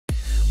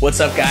What's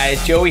up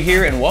guys, Joey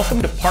here and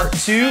welcome to part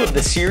 2 of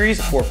the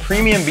series for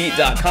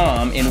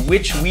PremiumBeat.com in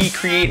which we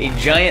create a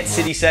giant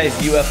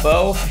city-sized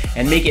UFO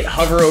and make it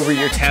hover over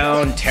your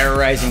town,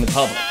 terrorizing the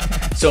public.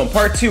 So in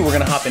part 2 we're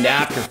going to hop into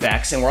After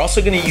Effects and we're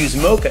also going to use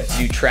Mocha to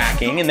do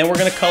tracking, and then we're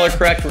going to color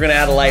correct, we're going to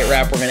add a light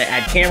wrap, we're going to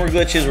add camera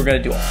glitches, we're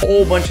going to do a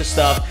whole bunch of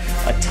stuff,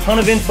 a ton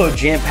of info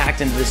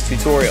jam-packed into this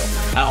tutorial.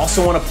 I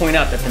also want to point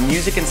out that the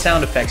music and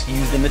sound effects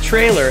used in the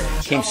trailer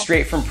came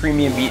straight from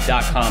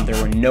PremiumBeat.com.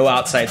 There were no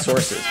outside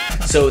sources.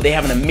 So they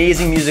have an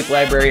amazing music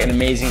library, an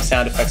amazing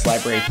sound effects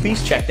library.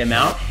 Please check them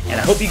out,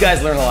 and I hope you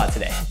guys learn a lot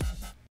today.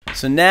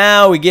 So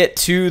now we get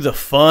to the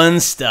fun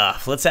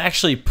stuff. Let's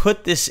actually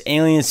put this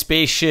alien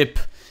spaceship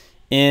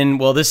in,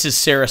 well, this is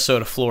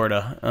Sarasota,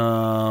 Florida,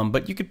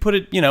 but you could put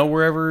it, you know,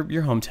 wherever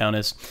your hometown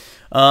is.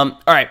 All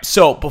right,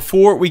 so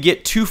before we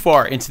get too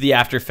far into the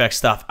After Effects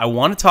stuff, I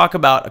want to talk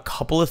about a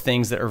couple of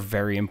things that are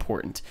very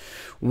important.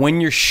 When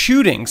you're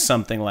shooting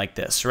something like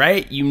this,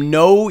 right, you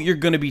know you're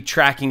going to be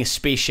tracking a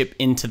spaceship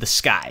into the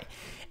sky.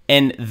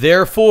 And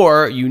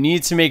therefore, you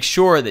need to make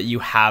sure that you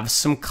have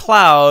some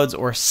clouds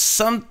or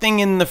something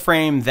in the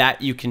frame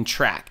that you can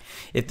track.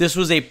 If this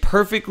was a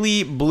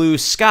perfectly blue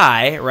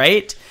sky,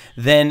 right,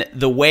 then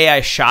the way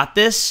I shot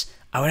this,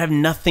 I would have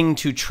nothing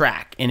to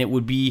track, and it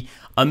would be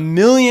a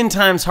million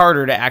times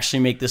harder to actually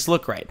make this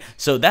look right.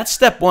 So that's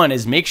step one,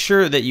 is make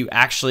sure that you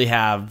actually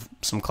have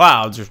some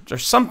clouds or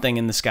something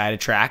in the sky to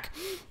track.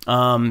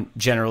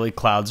 Generally,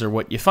 clouds are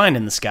what you find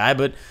in the sky,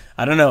 but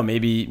I don't know,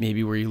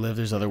 maybe where you live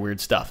there's other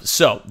weird stuff.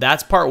 So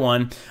that's part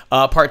one.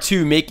 Part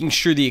two, making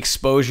sure the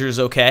exposure is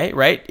okay,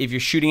 right? If you're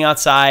shooting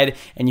outside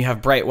and you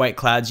have bright white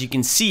clouds, you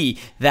can see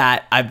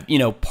that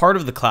part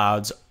of the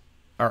clouds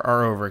are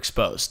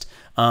overexposed.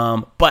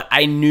 But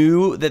I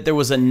knew that there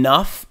was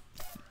enough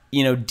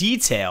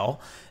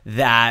detail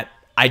that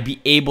I'd be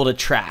able to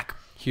track.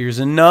 Here's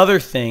another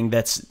thing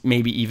that's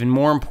maybe even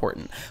more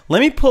important. Let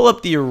me pull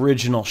up the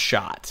original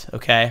shot,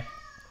 okay?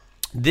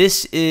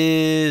 This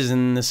is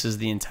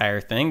the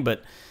entire thing,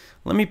 but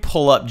let me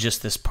pull up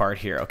just this part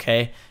here,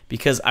 okay?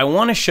 Because I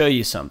want to show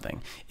you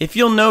something. If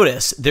you'll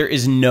notice, there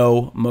is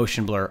no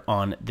motion blur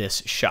on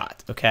this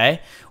shot,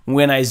 okay?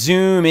 When I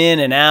zoom in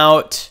and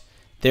out,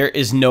 there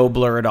is no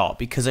blur at all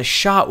because I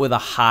shot with a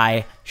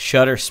high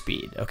shutter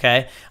speed,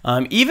 okay?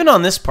 Even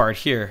on this part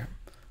here,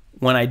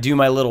 when I do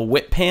my little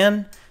whip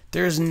pan,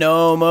 there's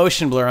no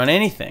motion blur on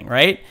anything,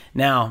 right?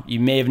 Now, you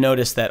may have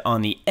noticed that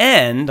on the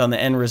end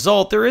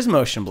result, there is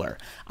motion blur.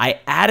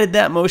 I added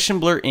that motion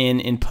blur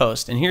in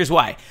post, and here's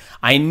why.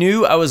 I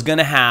knew I was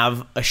gonna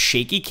have a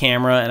shaky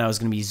camera and I was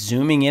gonna be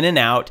zooming in and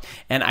out,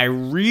 and I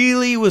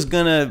really was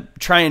gonna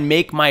try and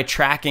make my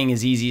tracking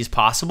as easy as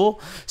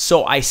possible.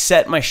 So I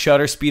set my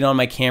shutter speed on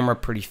my camera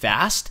pretty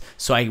fast,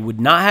 so I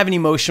would not have any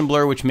motion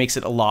blur, which makes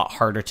it a lot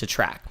harder to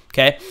track,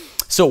 okay?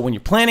 So when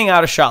you're planning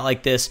out a shot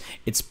like this,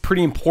 it's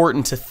pretty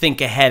important to think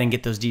ahead and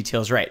get those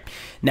details right.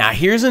 Now,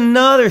 here's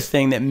another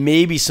thing that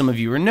maybe some of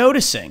you are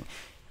noticing,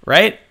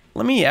 right?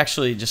 Let me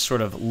actually just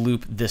sort of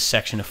loop this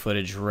section of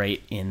footage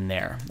right in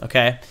there,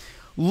 okay?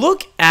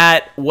 Look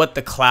at what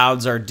the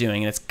clouds are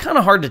doing. And it's kind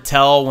of hard to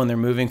tell when they're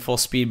moving full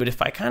speed, but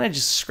if I kind of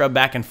just scrub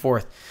back and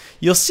forth,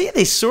 you'll see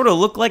they sort of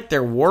look like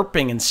they're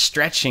warping and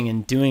stretching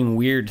and doing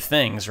weird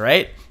things,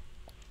 right?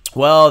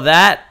 Well,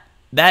 that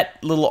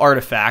little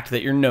artifact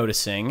that you're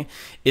noticing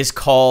is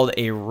called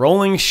a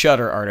rolling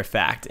shutter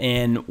artifact.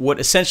 And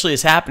what essentially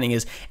is happening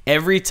is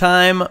every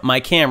time my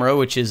camera,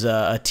 which is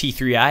a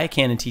T3i, a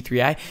Canon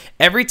T3i,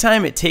 every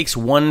time it takes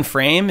one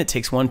frame, it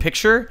takes one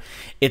picture,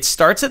 it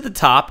starts at the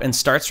top and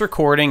starts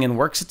recording and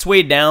works its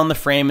way down the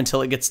frame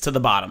until it gets to the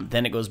bottom.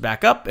 Then it goes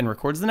back up and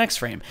records the next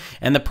frame.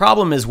 And the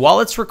problem is while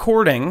it's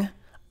recording,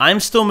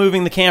 I'm still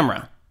moving the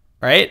camera,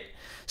 right?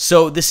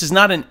 So this is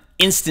not an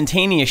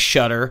instantaneous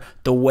shutter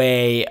the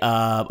way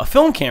a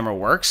film camera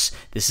works.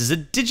 This is a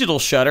digital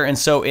shutter, and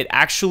so it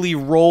actually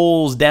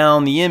rolls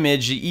down the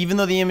image even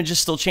though the image is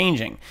still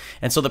changing.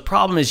 And so the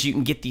problem is you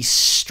can get these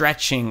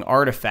stretching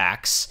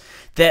artifacts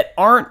that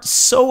aren't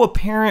so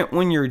apparent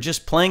when you're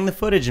just playing the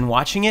footage and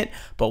watching it,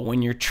 but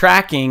when you're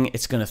tracking,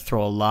 it's going to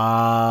throw a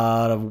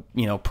lot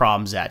of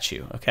problems at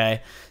you,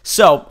 okay?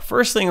 So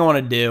first thing I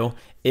want to do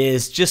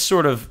is just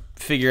sort of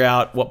figure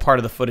out what part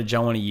of the footage I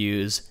want to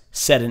use,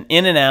 set an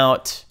in and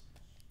out,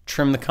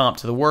 trim the comp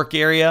to the work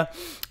area,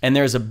 and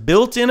there's a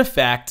built-in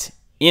effect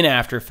in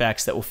After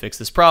Effects that will fix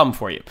this problem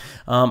for you.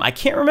 I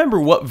can't remember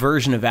what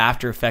version of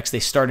After Effects they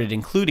started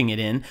including it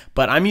in,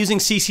 but I'm using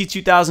CC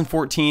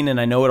 2014, and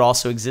I know it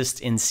also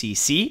exists in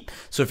CC.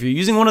 So if you're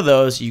using one of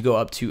those, you go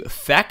up to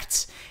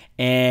Effects,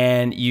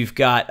 and you've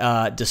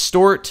got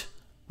Distort,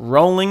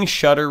 Rolling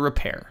Shutter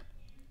Repair.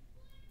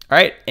 All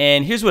right,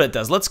 and here's what it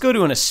does. Let's go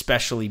to an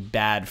especially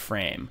bad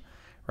frame,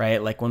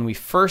 right? Like when we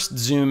first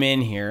zoom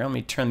in here, let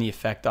me turn the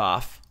effect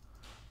off.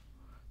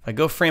 If I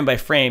go frame by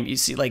frame, you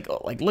see like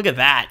look at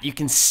that. You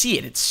can see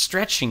it. It's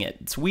stretching it.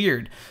 It's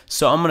weird.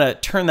 So I'm going to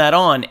turn that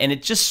on, and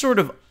it just sort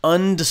of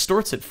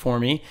undistorts it for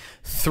me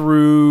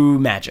through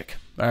magic.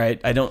 All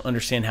right, I don't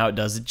understand how it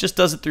does. It just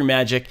does it through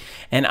magic.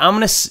 And I'm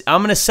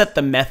gonna set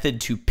the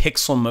method to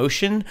pixel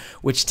motion,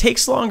 which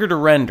takes longer to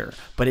render,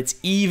 but it's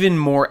even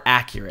more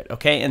accurate.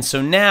 Okay, and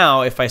so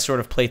now if I sort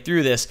of play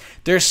through this,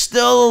 there's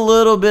still a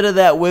little bit of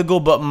that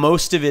wiggle, but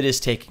most of it is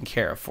taken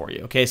care of for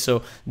you. Okay,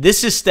 so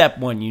this is step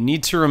one. You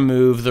need to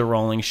remove the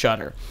rolling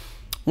shutter.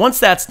 Once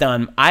that's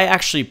done, I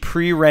actually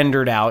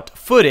pre-rendered out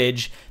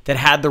footage that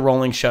had the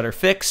rolling shutter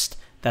fixed.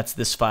 That's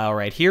this file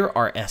right here,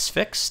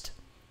 rsfixed.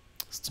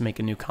 Let's make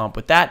a new comp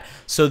with that.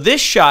 So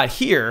this shot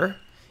here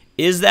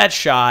is that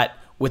shot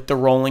with the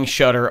rolling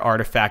shutter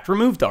artifact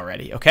removed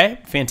already. Okay,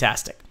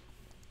 fantastic.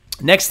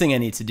 Next thing I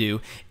need to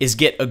do is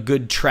get a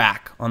good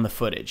track on the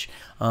footage.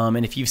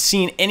 And if you've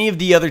seen any of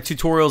the other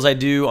tutorials I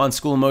do on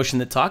School of Motion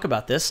that talk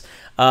about this,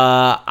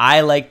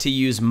 I like to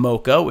use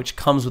Mocha, which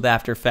comes with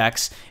After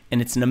Effects,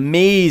 and it's an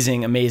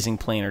amazing, amazing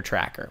planar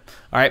tracker.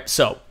 All right,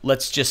 so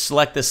let's just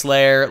select this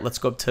layer. Let's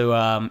go up to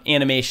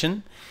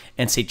Animation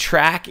and say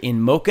Track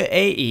in Mocha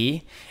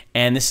AE,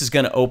 and this is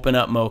going to open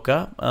up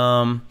Mocha.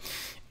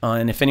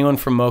 And if anyone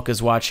from Mocha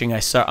is watching,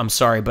 I'm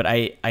sorry, but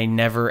I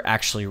never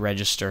actually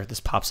register. This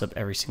pops up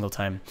every single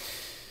time.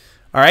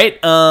 All right,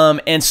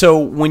 and so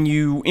when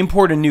you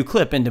import a new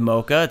clip into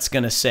Mocha, it's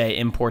going to say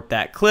import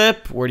that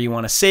clip. Where do you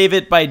want to save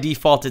it? By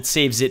default, it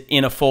saves it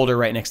in a folder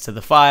right next to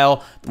the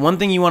file. One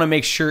thing you want to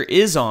make sure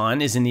is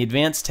in the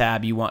Advanced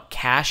tab, you want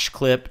Cache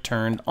Clip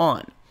turned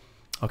on.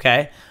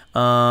 Okay,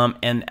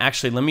 and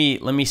actually,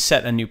 let me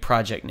set a new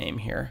project name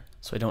here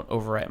so I don't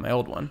overwrite my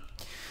old one.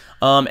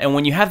 And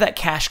when you have that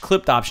cache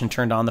clipped option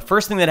turned on, the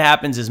first thing that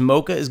happens is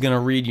Mocha is going to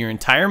read your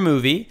entire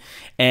movie,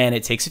 and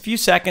it takes a few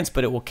seconds,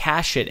 but it will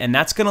cache it, and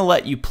that's going to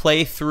let you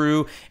play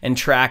through and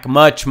track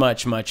much,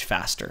 much, much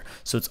faster.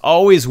 So it's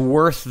always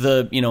worth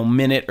the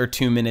minute or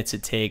 2 minutes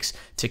it takes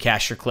to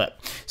cache your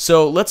clip.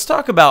 So let's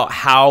talk about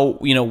how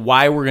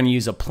why we're going to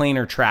use a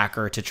planar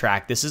tracker to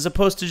track this, as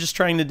opposed to just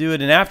trying to do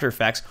it in After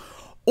Effects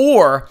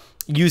or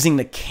using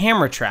the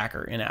camera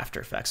tracker in After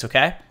Effects.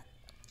 Okay,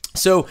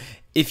 so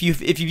if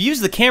you've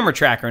used the camera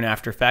tracker in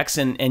After Effects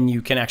and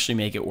you can actually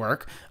make it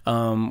work,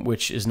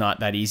 which is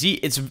not that easy,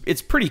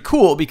 it's pretty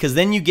cool, because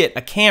then you get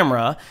a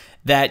camera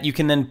that you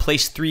can then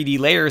place 3D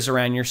layers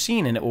around your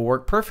scene and it will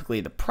work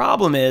perfectly. The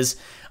problem is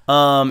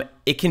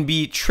it can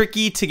be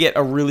tricky to get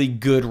a really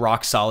good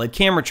rock solid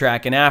camera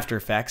track in After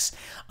Effects,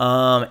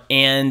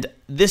 and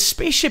this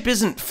spaceship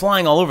isn't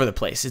flying all over the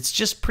place. It's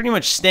just pretty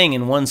much staying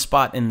in one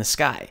spot in the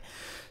sky.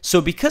 So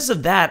because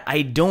of that,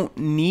 I don't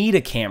need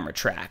a camera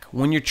track.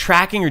 When you're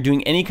tracking or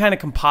doing any kind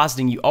of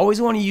compositing, you always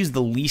want to use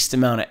the least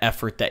amount of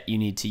effort that you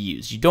need to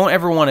use. You don't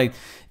ever want to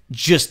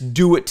just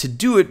do it to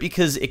do it,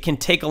 because it can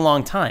take a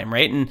long time,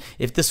 right? And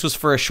if this was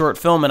for a short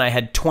film and I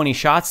had 20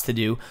 shots to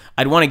do,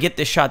 I'd want to get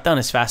this shot done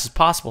as fast as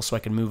possible so I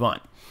can move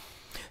on.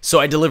 So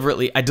I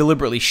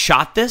deliberately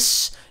shot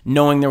this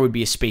knowing there would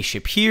be a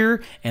spaceship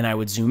here, and I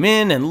would zoom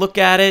in and look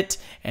at it,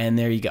 and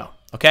there you go.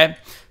 Okay,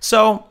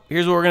 so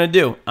here's what we're gonna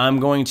do. I'm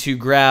going to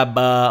grab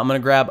a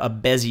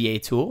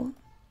Bezier tool,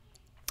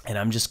 and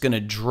I'm just gonna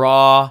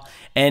draw.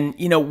 And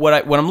what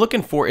I'm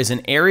looking for is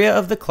an area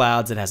of the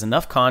clouds that has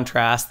enough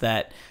contrast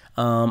that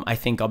I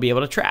think I'll be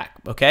able to track.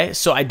 Okay,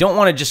 so I don't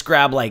want to just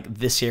grab like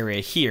this area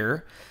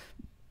here,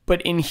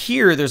 but in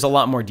here there's a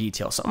lot more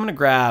detail. So I'm gonna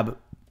grab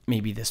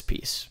maybe this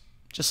piece,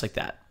 just like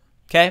that.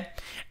 Okay,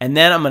 and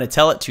then I'm gonna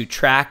tell it to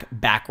track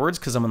backwards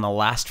because I'm on the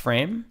last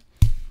frame.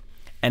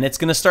 And it's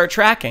going to start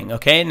tracking.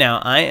 Okay, now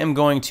I am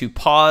going to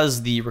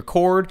pause the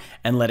record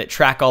and let it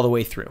track all the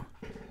way through.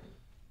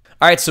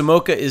 All right, so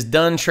Mocha is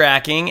done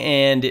tracking,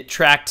 and it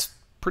tracked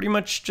pretty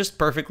much just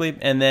perfectly,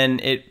 and then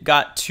it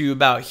got to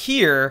about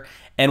here,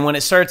 and when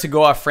it started to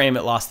go off frame,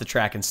 it lost the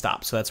track and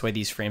stopped. So that's why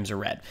these frames are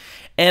red.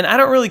 And I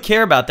don't really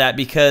care about that,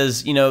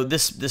 because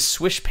this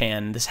swish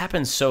pan, this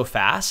happens so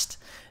fast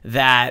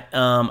that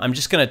I'm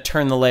just going to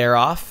turn the layer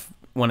off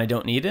when I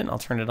don't need it, and I'll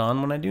turn it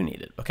on when I do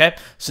need it. Okay,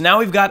 so now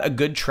we've got a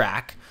good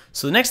track.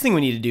 So the next thing we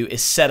need to do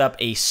is set up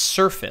a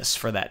surface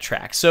for that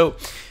track. So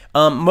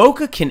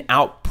Mocha can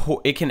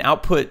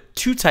output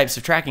two types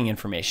of tracking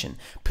information: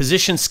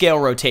 position, scale,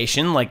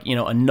 rotation, like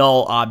a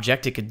null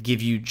object. It could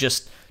give you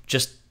just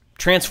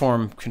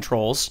transform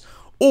controls,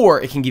 or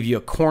it can give you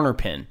a corner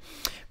pin.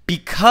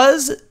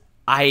 Because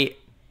I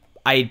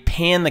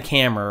pan the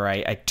camera,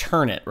 right? I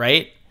turn it,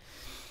 right?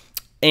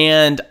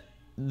 And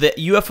the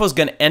UFO is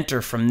going to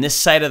enter from this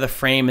side of the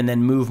frame and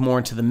then move more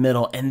into the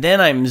middle, and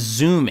then I'm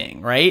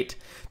zooming, right?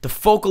 The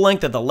focal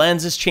length of the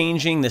lens is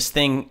changing. This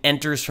thing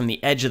enters from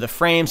the edge of the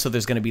frame, so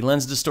there's going to be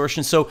lens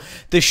distortion. So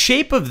the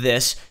shape of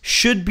this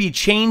should be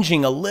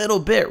changing a little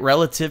bit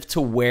relative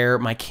to where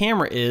my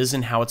camera is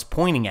and how it's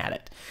pointing at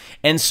it.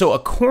 And so a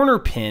corner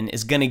pin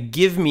is going to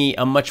give me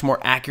a much more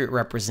accurate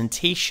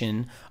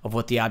representation of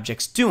what the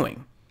object's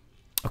doing.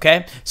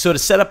 Okay, so to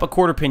set up a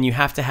quarter pin, you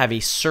have to have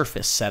a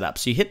surface set up.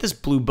 So you hit this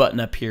blue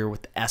button up here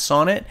with the S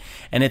on it,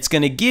 and it's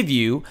going to give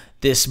you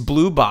this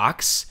blue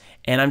box,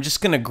 and I'm just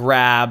going to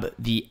grab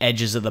the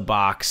edges of the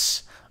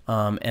box,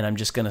 and I'm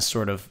just going to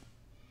sort of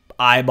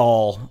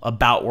eyeball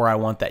about where I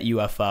want that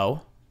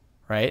UFO,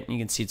 right? You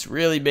can see it's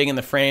really big in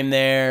the frame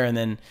there, and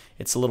then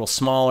it's a little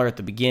smaller at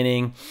the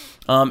beginning.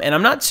 And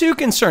I'm not too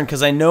concerned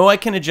because I know I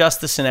can adjust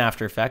this in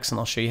After Effects, and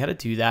I'll show you how to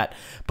do that.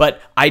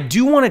 But I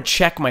do want to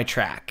check my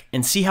track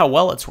and see how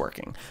well it's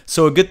working.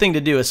 So a good thing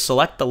to do is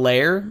select the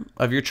layer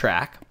of your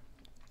track,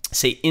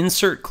 say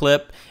Insert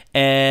Clip,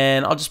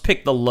 and I'll just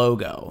pick the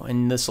logo.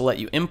 And this will let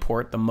you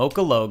import the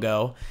Mocha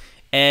logo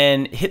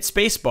and hit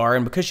spacebar.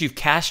 And because you've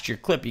cached your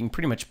clip, you can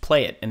pretty much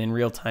play it and in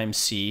real time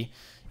see,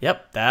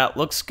 yep, that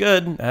looks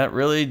good. That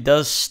really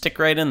does stick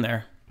right in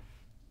there.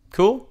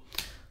 Cool.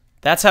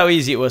 That's how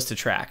easy it was to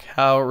track.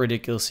 How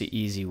ridiculously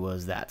easy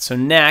was that? So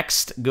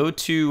next, go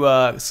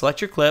to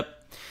select your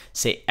clip,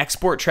 say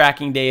Export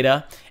Tracking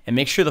Data, and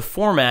make sure the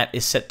format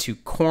is set to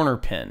corner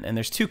pin. And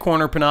there's 2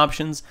 corner pin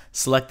options.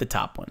 Select the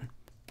top one.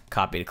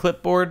 Copy to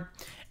clipboard.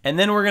 And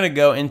then we're going to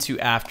go into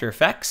After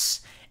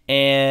Effects.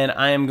 And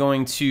I am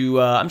going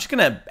to, I'm just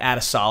going to add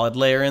a solid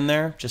layer in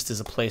there just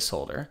as a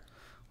placeholder.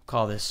 We'll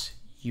call this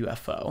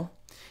UFO.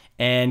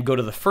 And go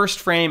to the first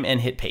frame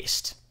and hit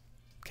paste.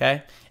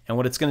 Okay? And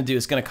what it's going to do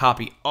is going to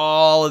copy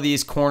all of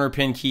these corner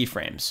pin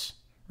keyframes,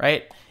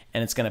 right?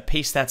 And it's going to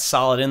paste that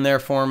solid in there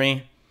for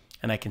me.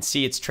 And I can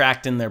see it's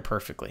tracked in there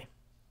perfectly.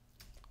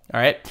 All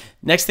right.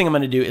 Next thing I'm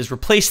going to do is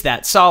replace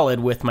that solid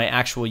with my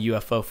actual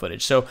UFO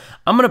footage. So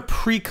I'm going to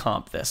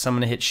pre-comp this. I'm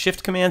going to hit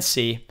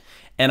Shift-Command-C,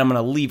 and I'm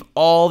going to leave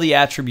all the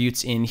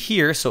attributes in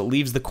here. So it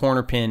leaves the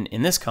corner pin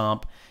in this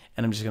comp.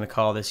 And I'm just going to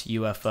call this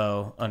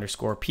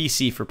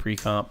UFO_PC for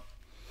pre-comp.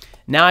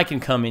 Now I can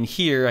come in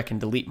here, I can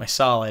delete my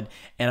solid,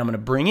 and I'm going to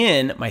bring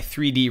in my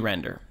 3D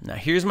render. Now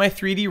here's my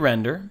 3D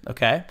render,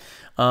 okay?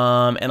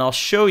 And I'll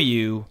show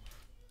you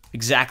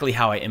exactly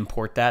how I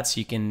import that so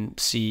you can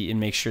see and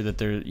make sure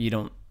that you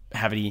don't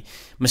have any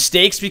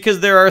mistakes, because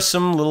there are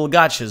some little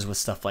gotchas with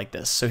stuff like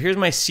this. So here's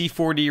my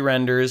C4D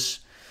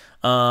renders,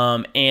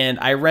 and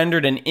I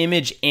rendered an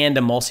image and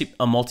a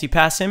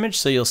multipass image.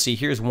 So you'll see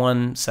here's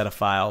one set of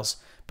files.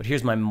 But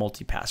here's my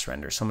multipass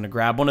render. So I'm going to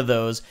grab one of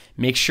those,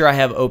 make sure I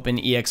have open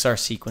EXR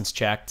sequence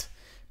checked,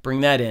 bring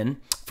that in.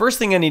 First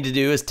thing I need to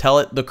do is tell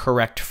it the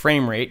correct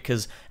frame rate,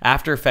 because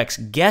After Effects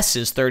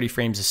guesses 30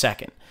 frames a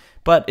second,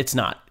 but it's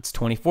not. It's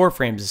 24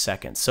 frames a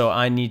second. So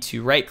I need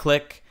to right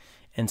click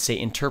and say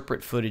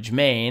Interpret Footage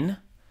Main,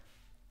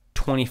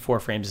 24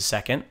 frames a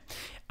second.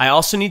 I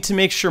also need to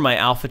make sure my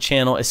alpha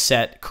channel is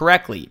set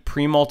correctly,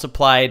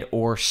 pre-multiplied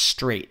or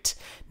straight.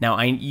 Now,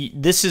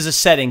 this is a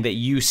setting that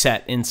you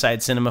set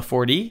inside Cinema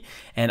 4D,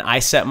 and I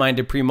set mine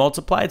to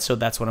pre-multiplied, so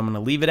that's what I'm going to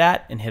leave it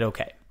at and hit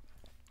OK.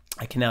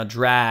 I can now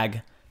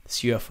drag this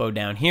UFO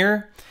down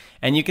here,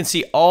 and you can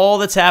see all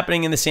that's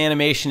happening in this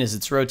animation is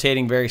it's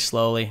rotating very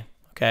slowly.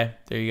 Okay,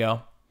 there you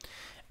go.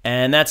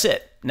 And that's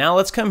it. Now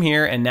let's come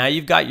here, and now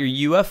you've got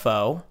your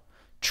UFO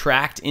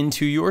tracked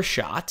into your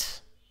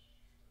shot.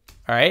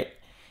 All right,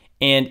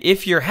 and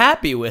if you're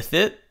happy with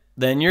it,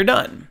 then you're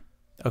done.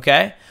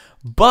 Okay,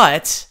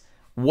 but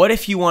what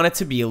if you want it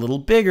to be a little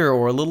bigger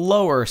or a little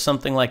lower or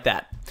something like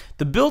that?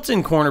 The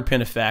built-in corner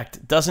pin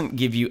effect doesn't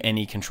give you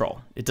any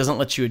control. It doesn't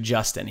let you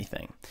adjust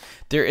anything.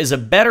 There is a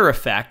better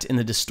effect in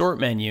the distort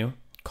menu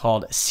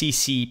called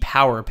CC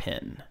Power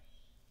Pin.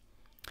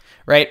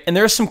 Right? And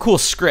there are some cool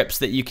scripts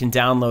that you can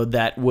download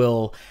that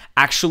will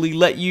actually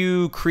let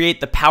you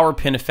create the power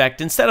pin effect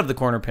instead of the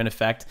corner pin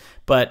effect.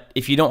 But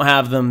if you don't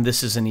have them,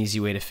 this is an easy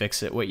way to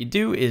fix it. What you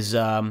do is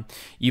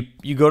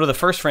you go to the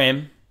first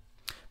frame,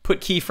 put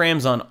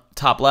keyframes on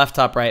top left,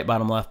 top right,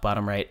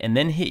 bottom right, and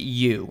then hit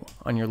U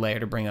on your layer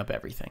to bring up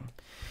everything.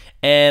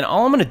 And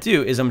all I'm going to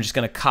do is I'm just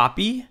going to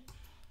copy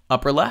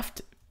upper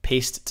left,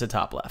 paste to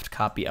top left,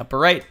 copy upper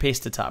right,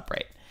 paste to top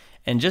right.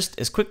 And just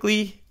as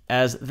quickly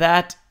as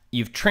that,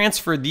 you've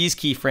transferred these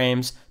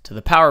keyframes to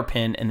the power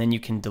pin, and then you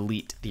can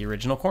delete the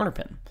original corner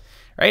pin,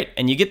 right?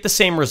 And you get the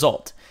same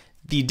result.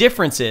 The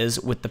difference is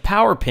with the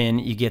power pin,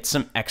 you get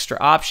some extra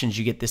options.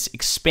 You get this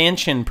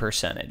expansion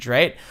percentage,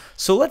 right?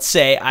 So let's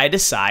say I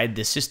decide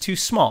this is too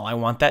small. I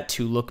want that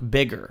to look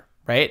bigger,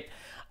 right?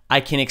 I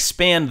can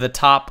expand the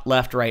top,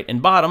 left, right,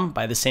 and bottom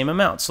by the same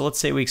amount. So let's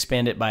say we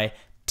expand it by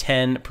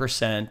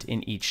 10%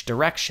 in each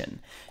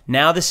direction.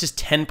 Now this is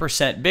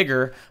 10%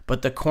 bigger,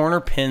 but the corner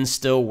pin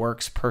still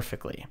works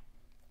perfectly.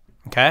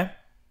 Okay?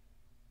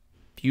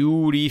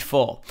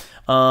 Beautiful.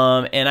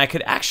 And I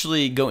could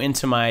actually go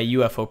into my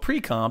UFO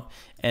pre-comp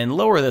and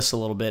lower this a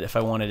little bit if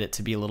I wanted it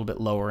to be a little bit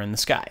lower in the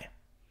sky.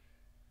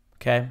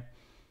 Okay?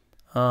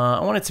 I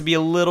want it to be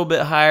a little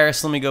bit higher,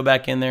 so let me go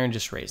back in there and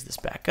just raise this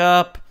back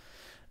up.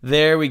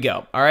 There we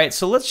go. All right,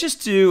 so let's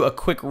just do a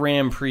quick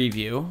RAM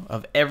preview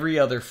of every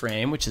other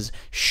frame, which is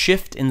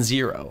Shift and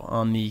 0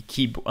 on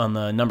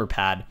the number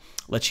pad.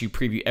 Lets you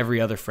preview every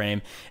other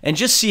frame and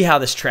just see how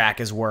this track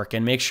is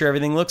working. Make sure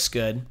everything looks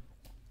good.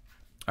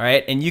 All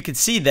right, and you can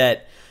see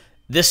that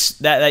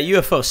that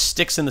UFO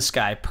sticks in the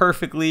sky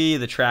perfectly.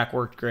 The track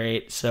worked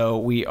great. So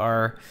we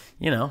are,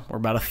 we're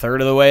about a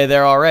third of the way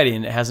there already,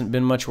 and it hasn't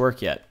been much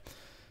work yet.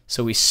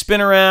 So we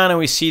spin around and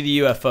we see the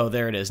UFO.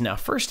 There it is. Now,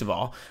 first of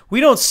all, we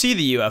don't see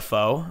the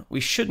UFO.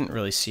 We shouldn't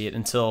really see it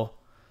until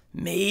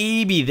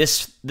maybe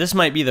this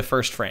might be the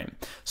first frame.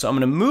 So I'm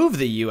going to move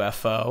the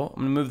UFO,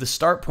 I'm going to move the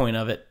start point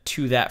of it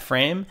to that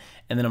frame,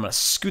 and then I'm going to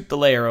scoot the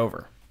layer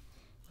over.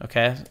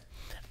 Okay?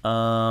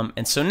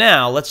 And so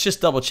now let's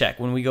just double check.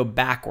 When we go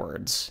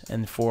backwards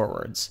and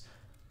forwards,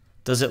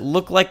 does it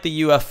look like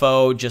the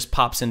UFO just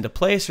pops into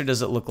place, or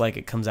does it look like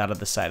it comes out of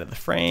the side of the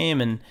frame?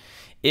 And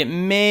you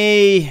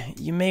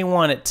may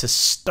want it to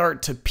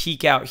start to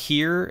peek out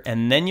here,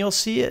 and then you'll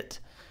see it,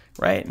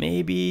 right?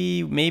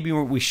 Maybe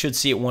we should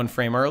see it one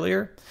frame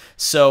earlier.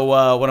 So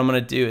what I'm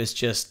going to do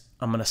is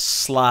I'm going to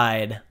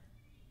slide.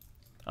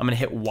 I'm going to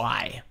hit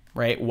Y,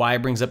 right? Y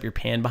brings up your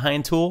pan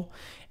behind tool,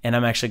 and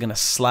I'm actually going to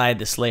slide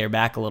this layer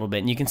back a little bit.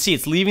 And you can see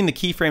it's leaving the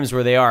keyframes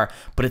where they are,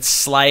 but it's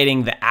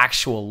sliding the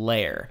actual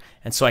layer.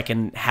 And so I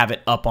can have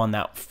it up on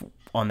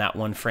that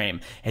one frame.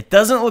 It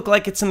doesn't look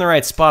like it's in the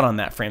right spot on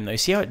that frame though. You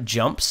see how it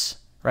jumps,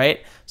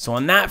 right? So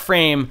on that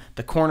frame,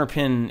 the corner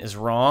pin is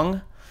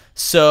wrong.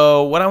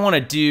 So what I want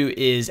to do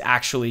is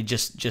actually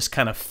just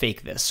kind of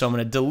fake this. So I'm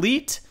going to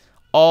delete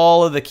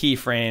all of the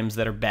keyframes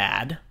that are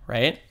bad,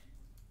 right?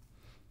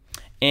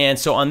 And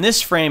so on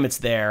this frame, it's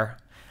there.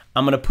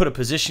 I'm going to put a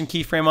position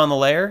keyframe on the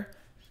layer,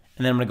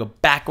 and then I'm going to go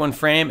back one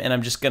frame, and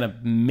I'm just going to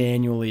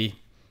manually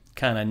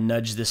kind of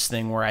nudge this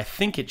thing where I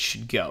think it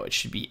should go. It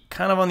should be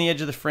kind of on the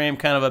edge of the frame,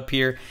 kind of up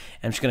here. And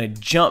I'm just going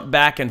to jump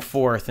back and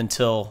forth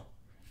until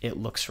it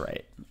looks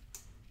right.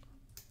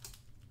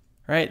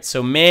 All right,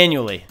 so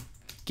manually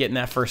getting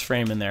that first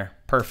frame in there.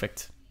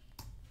 Perfect.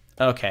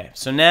 Okay,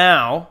 so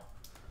now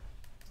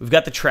we've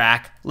got the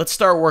track. Let's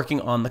start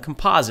working on the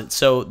composite.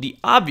 So the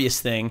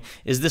obvious thing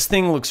is this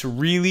thing looks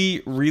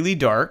really, really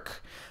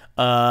dark,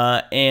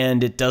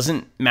 and it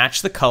doesn't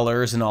match the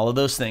colors and all of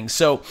those things.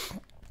 So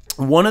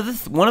one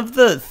of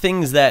the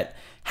things that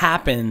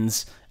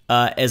happens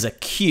as a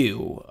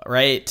cue,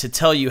 right, to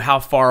tell you how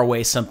far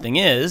away something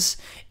is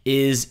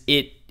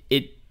it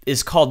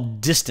is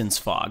called distance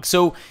fog.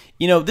 So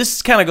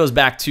this kind of goes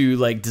back to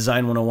like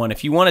Design 101.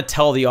 If you want to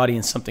tell the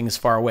audience something is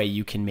far away,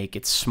 you can make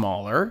it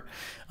smaller.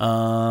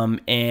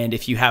 And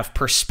if you have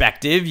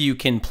perspective, you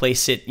can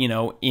place it,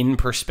 in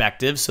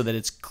perspective so that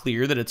it's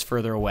clear that it's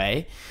further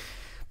away.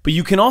 But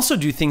you can also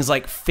do things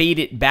like fade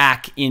it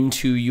back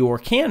into your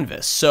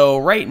canvas. So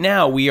right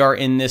now we are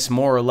in this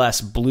more or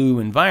less blue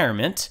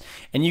environment.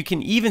 And you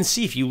can even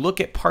see, if you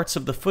look at parts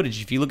of the footage,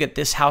 if you look at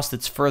this house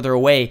that's further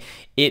away,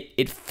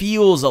 it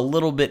feels a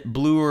little bit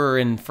bluer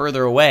and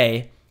further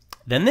away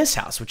than this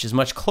house, which is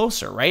much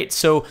closer, right?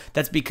 So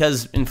that's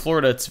because in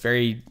Florida, it's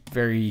very,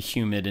 very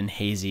humid and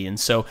hazy. And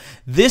so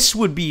this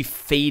would be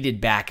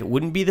faded back. It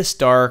wouldn't be this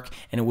dark,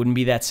 and it wouldn't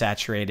be that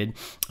saturated.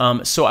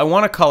 So I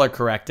want to color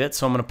correct it.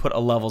 So I'm going to put a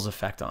levels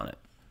effect on it.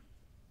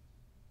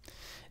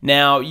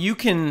 Now you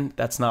can,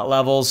 that's not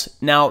levels.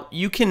 Now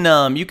you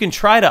can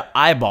try to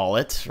eyeball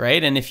it,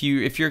 right? And if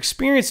you're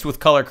experienced with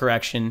color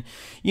correction,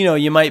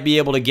 you might be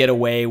able to get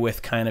away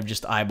with kind of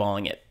just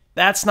eyeballing it.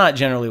 That's not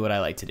generally what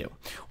I like to do.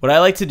 What I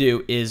like to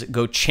do is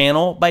go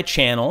channel by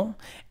channel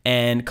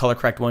and color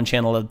correct one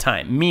channel at a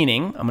time.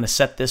 Meaning, I'm going to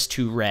set this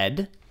to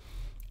red,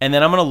 and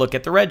then I'm going to look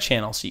at the red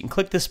channel. So you can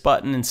click this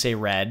button and say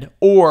red,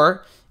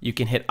 or you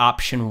can hit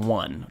option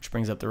 1, which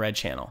brings up the red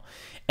channel.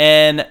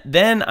 And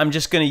then I'm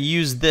just going to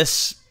use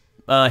this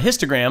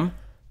histogram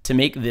to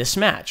make this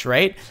match,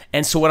 right?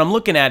 And so what I'm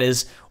looking at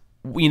is,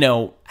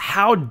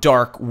 how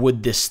dark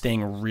would this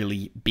thing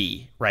really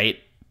be, right?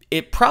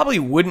 It probably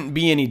wouldn't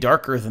be any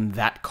darker than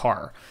that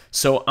car.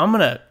 So I'm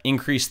going to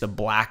increase the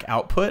black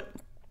output.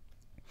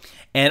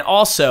 And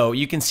also,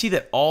 you can see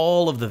that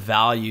all of the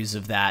values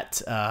of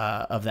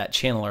that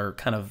channel are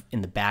kind of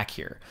in the back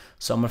here.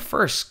 So I'm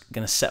first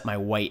going to set my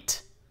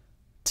white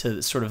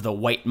to sort of the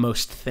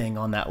white-most thing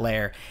on that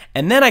layer.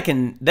 And then I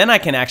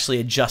can actually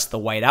adjust the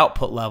white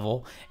output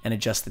level and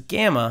adjust the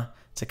gamma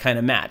to kind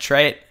of match,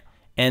 right?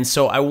 And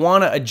so I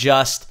want to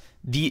adjust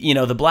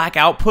the black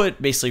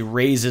output basically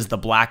raises the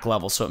black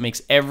level, so it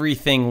makes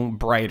everything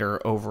brighter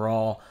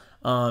overall.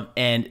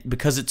 And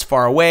because it's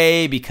far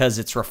away, because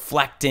it's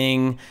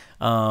reflecting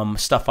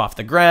stuff off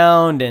the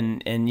ground,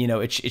 and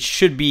it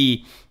shouldn't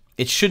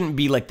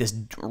be like this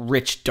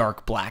rich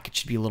dark black. It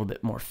should be a little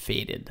bit more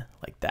faded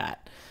like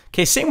that.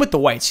 Okay, same with the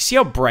whites. You see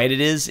how bright it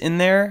is in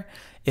there?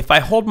 If I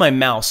hold my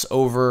mouse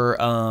over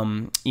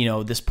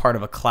this part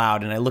of a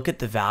cloud and I look at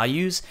the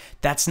values,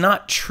 that's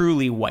not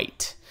truly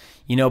white.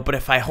 But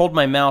if I hold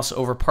my mouse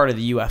over part of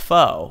the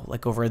UFO,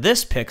 like over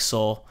this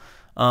pixel,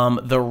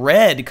 the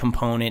red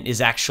component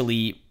is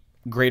actually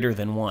greater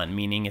than 1,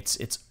 meaning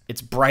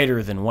it's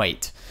brighter than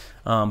white.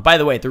 By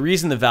the way, the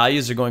reason the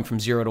values are going from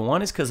 0 to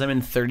 1 is because I'm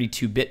in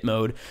 32-bit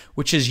mode,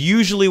 which is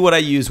usually what I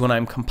use when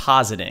I'm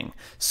compositing.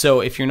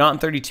 So if you're not in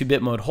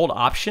 32-bit mode, hold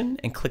Option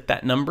and click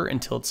that number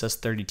until it says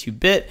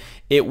 32-bit.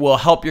 It will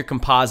help your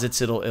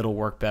composites. It'll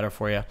work better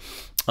for you.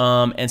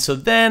 And so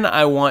then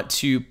I want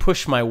to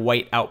push my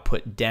white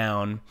output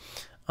down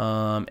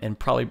and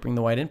probably bring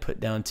the white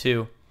input down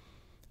too.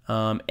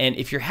 And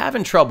if you're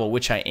having trouble,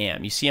 which I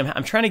am, you see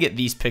I'm trying to get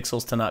these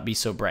pixels to not be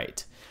so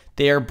bright.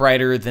 They are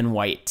brighter than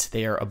white.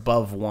 They are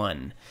above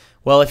 1.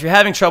 Well, if you're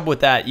having trouble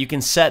with that, you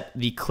can set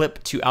the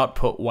clip to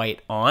output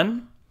white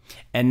on,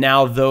 and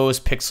now those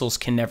pixels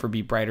can never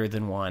be brighter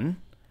than 1,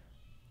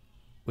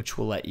 which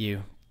will let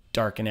you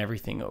darken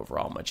everything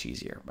overall much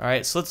easier. All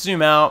right, so let's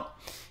zoom out,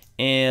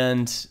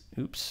 and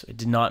oops, I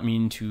did not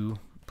mean to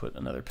put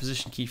another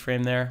position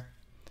keyframe there.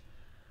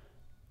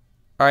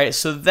 All right,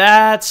 so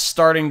that's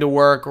starting to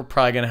work. We're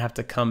probably gonna have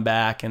to come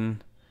back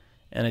and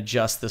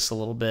adjust this a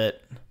little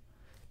bit,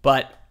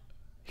 but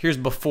here's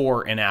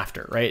before and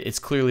after, right? It's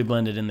clearly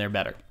blended in there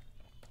better.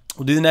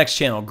 We'll do the next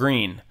channel,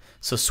 green.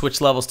 So switch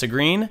levels to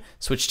green,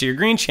 switch to your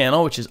green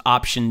channel, which is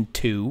option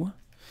 2,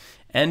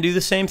 and do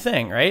the same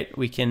thing, right?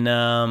 We can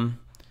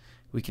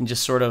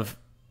just sort of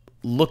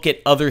look at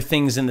other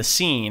things in the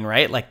scene,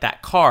 right? Like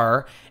that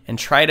car, and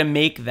try to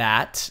make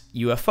that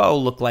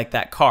UFO look like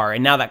that car.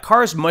 And now that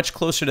car is much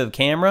closer to the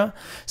camera,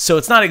 so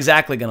it's not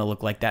exactly gonna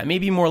look like that.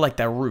 Maybe more like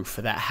that roof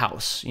of that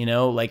house, you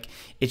know? Like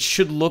it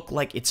should look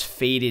like it's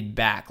faded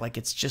back, like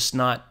it's just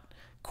not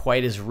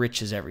quite as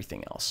rich as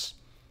everything else.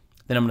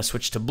 Then I'm gonna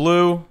switch to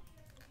blue.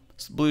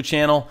 It's the blue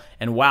channel,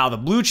 and wow, the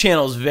blue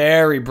channel is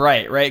very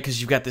bright, right?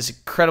 Because you've got this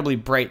incredibly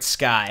bright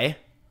sky.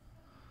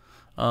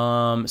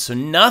 So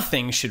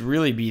nothing should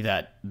really be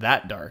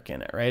that dark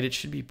in it, right? It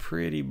should be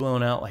pretty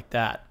blown out like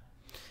that.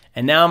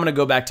 And now I'm going to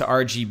go back to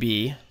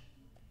RGB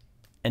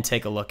and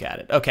take a look at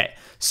it. Okay,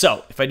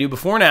 so if I do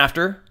before and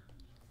after,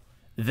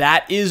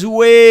 that is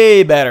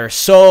way better,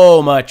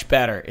 so much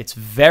better. It's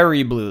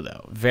very blue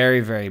though, very,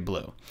 very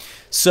blue.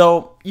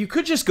 So you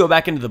could just go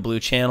back into the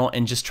blue channel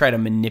and just try to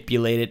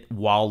manipulate it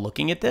while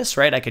looking at this,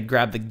 right? I could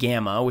grab the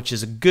gamma, which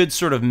is a good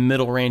sort of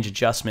middle range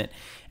adjustment,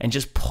 and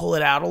just pull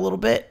it out a little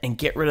bit and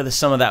get rid of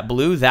some of that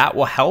blue. That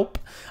will help.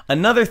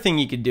 Another thing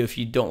you could do if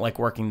you don't like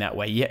working that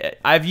way, yeah,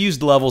 I've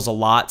used levels a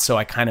lot, so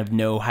I kind of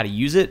know how to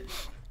use it.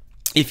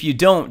 If you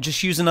don't,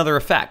 just use another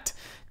effect.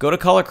 Go to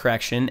color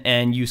correction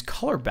and use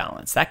color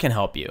balance. That can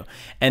help you.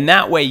 And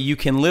that way you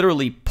can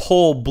literally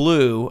pull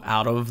blue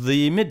out of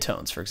the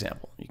midtones, for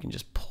example. You can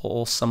just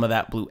pull some of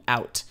that blue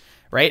out,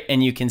 right?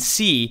 And you can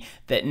see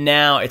that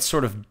now it's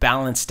sort of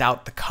balanced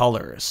out the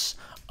colors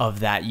of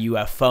that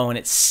UFO, and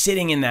it's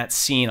sitting in that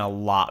scene a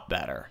lot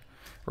better,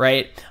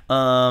 right?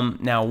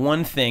 Now,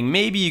 one thing,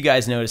 maybe you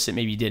guys noticed it,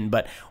 maybe you didn't,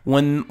 but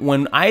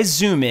when I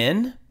zoom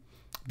in,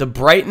 the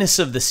brightness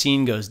of the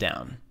scene goes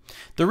down.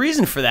 The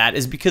reason for that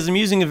is because I'm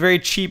using a very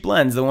cheap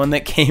lens, the one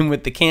that came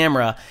with the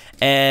camera,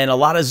 and a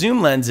lot of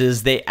zoom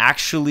lenses, they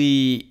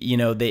actually, you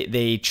know,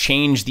 they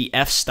change the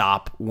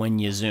f-stop when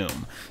you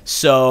zoom.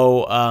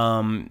 So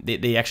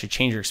they actually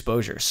change your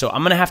exposure. So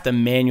I'm gonna have to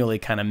manually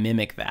kind of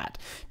mimic that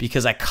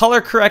because I color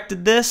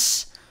corrected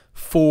this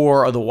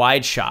for the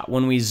wide shot.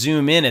 When we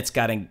zoom in, it's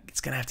gonna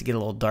have to get a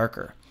little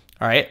darker.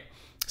 All right,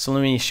 so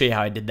let me show you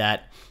how I did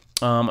that.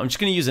 I'm just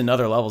gonna use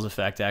another levels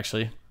effect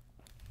actually.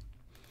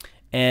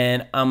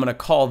 And I'm going to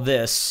call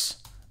this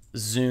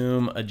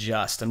zoom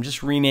adjust. I'm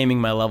just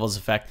renaming my levels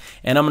effect.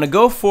 And I'm going to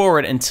go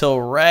forward until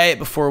right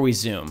before we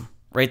zoom,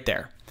 right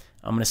there.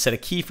 I'm going to set a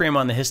keyframe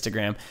on the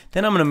histogram.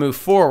 Then I'm going to move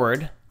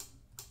forward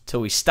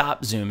till we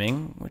stop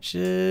zooming, which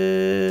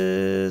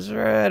is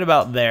right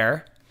about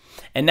there.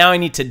 And now I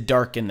need to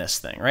darken this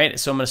thing, right?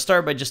 So I'm going to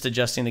start by just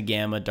adjusting the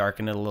gamma,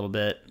 darken it a little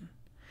bit.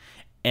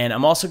 And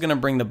I'm also going to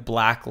bring the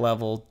black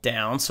level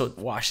down so it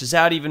washes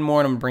out even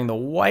more. And I'm going to bring the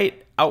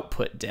white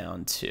output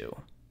down too.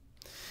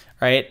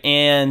 All right,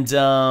 and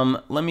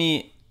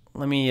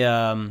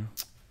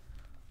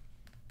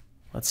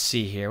let's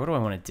see here. What do I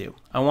want to do?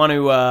 I want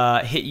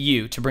to hit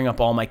U to bring up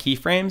all my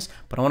keyframes,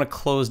 but I want to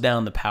close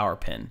down the power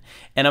pin.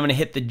 And I'm going to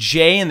hit the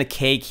J and the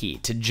K key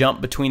to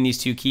jump between these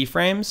two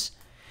keyframes.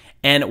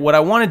 And what I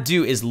want to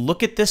do is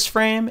look at this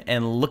frame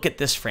and look at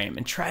this frame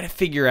and try to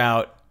figure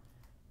out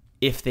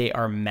if they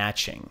are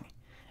matching.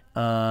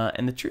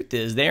 And the truth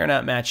is they are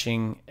not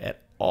matching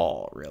at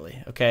all,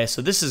 really. Okay,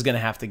 so this is going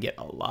to have to get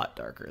a lot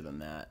darker than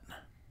that.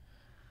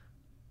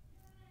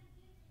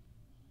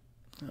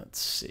 Let's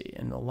see,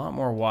 and a lot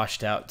more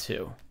washed out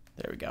too.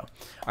 There we go. All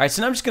right,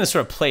 so now I'm just going to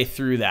sort of play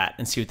through that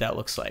and see what that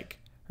looks like,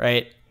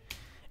 right?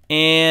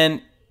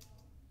 And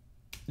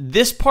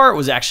this part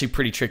was actually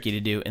pretty tricky to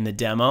do in the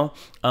demo.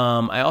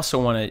 I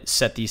also want to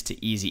set these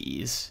to easy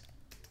ease.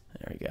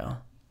 There we go.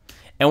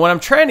 And what I'm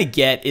trying to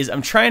get is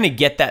I'm trying to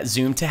get that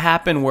zoom to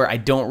happen where I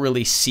don't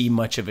really see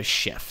much of a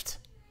shift.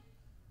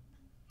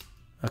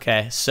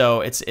 Okay,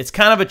 so it's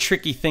kind of a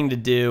tricky thing to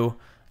do,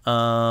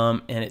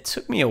 and it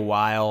took me a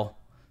while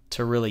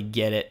to really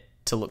get it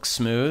to look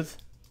smooth.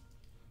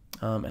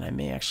 And I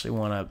may actually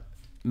want to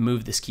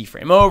move this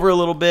keyframe over a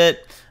little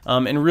bit.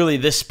 And really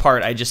this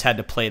part, I just had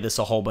to play this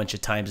a whole bunch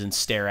of times and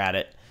stare at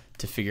it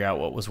to figure out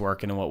what was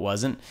working and what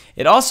wasn't.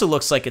 It also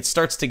looks like it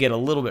starts to get a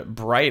little bit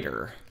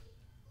brighter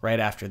right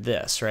after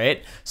this,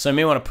 right? So I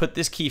may want to put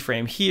this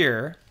keyframe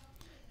here,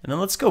 and then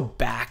let's go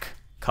back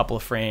a couple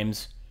of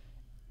frames,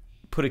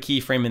 put a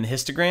keyframe in the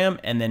histogram,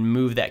 and then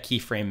move that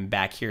keyframe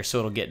back here so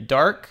it'll get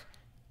dark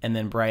and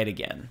then bright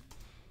again.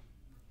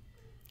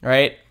 All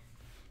right?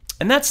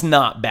 And that's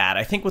not bad.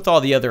 I think with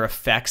all the other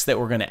effects that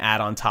we're going to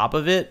add on top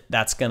of it,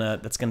 that's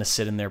gonna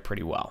sit in there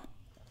pretty well.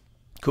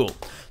 Cool.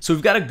 So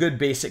we've got a good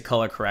basic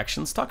color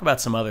correction. Let's talk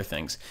about some other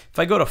things. If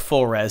I go to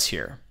full res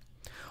here,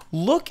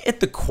 look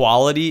at the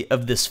quality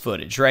of this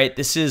footage, right?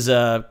 This is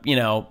a,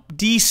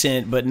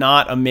 decent but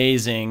not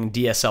amazing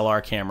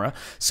DSLR camera.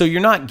 So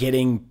you're not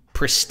getting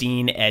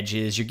pristine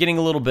edges. You're getting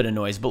a little bit of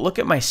noise, but look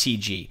at my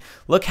CG.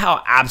 Look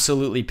how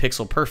absolutely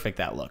pixel perfect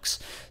that looks.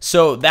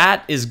 So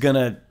that is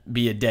gonna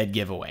be a dead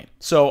giveaway.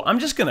 So I'm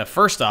just gonna,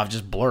 first off,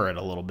 just blur it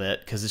a little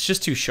bit because it's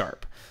just too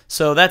sharp.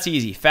 So that's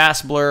easy.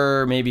 Fast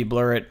blur, maybe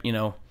blur it,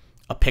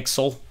 a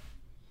pixel.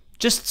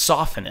 Just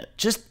soften it.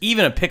 Just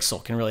even a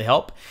pixel can really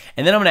help.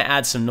 And then I'm gonna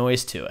add some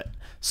noise to it.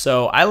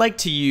 So I like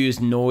to use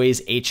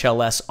Noise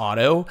HLS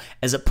Auto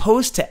as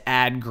opposed to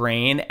Add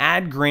Grain.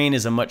 Add Grain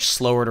is a much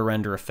slower to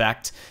render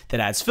effect that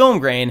adds film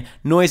grain.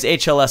 Noise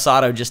HLS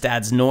Auto just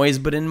adds noise,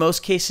 but in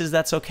most cases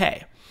that's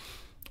okay,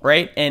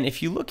 right? And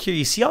if you look here,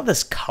 you see all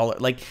this color,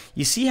 like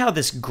you see how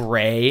this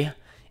gray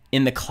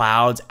in the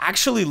clouds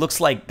actually looks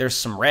like there's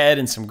some red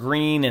and some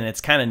green and it's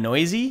kind of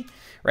noisy,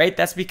 right?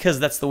 That's because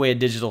that's the way a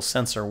digital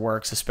sensor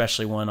works,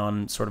 especially one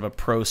on sort of a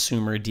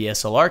prosumer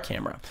DSLR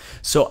camera.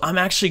 So I'm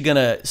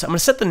gonna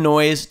set the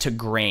noise to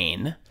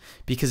grain,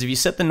 because if you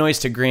set the noise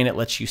to grain, it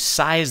lets you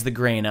size the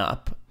grain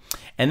up.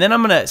 And then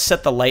I'm gonna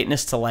set the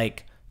lightness to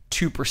like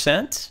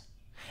 2%,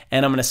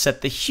 and I'm gonna set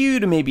the hue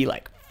to maybe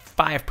like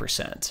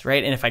 5%,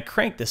 right? And if I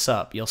crank this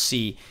up, you'll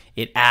see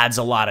it adds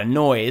a lot of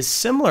noise,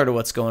 similar to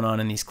what's going on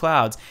in these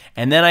clouds.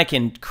 And then I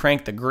can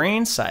crank the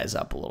grain size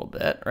up a little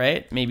bit,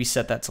 right? Maybe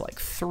set that to like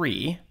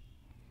 3.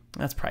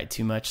 That's probably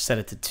too much. Set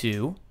it to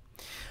 2.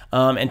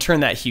 And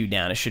turn that hue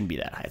down. It shouldn't be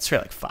that high. It's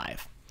probably like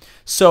 5.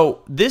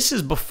 So this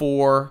is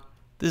before,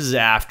 this is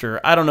after.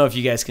 I don't know if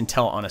you guys can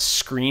tell on a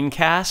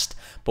screencast,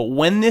 but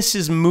when this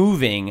is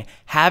moving,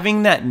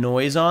 having that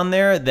noise on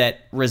there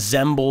that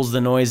resembles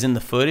the noise in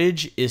the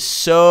footage is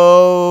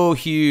so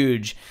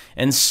huge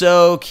and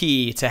so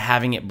key to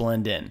having it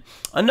blend in.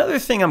 Another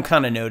thing I'm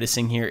kind of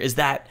noticing here is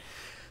that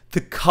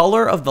the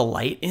color of the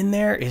light in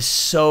there is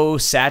so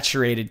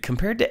saturated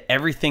compared to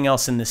everything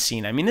else in the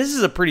scene. I mean, this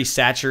is a pretty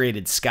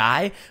saturated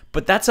sky,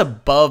 but that's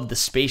above the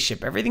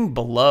spaceship. Everything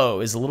below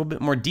is a little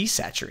bit more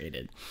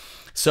desaturated.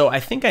 So I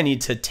think I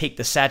need to take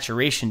the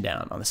saturation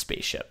down on the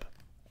spaceship.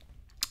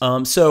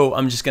 So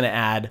I'm just going to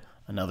add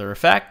another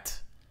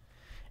effect,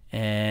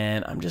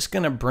 and I'm just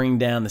going to bring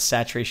down the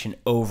saturation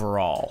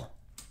overall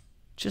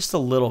just a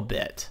little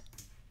bit.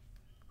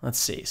 Let's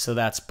see. So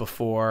that's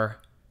before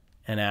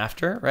and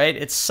after, right?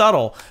 It's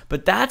subtle,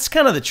 but that's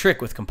kind of the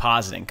trick with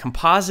compositing.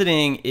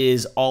 Compositing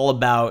is all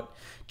about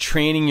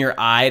training your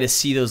eye to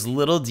see those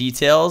little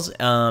details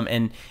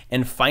and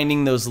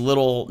finding those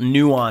little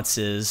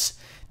nuances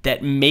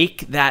that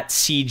make that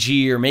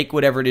CG or make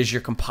whatever it is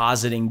you're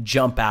compositing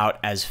jump out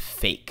as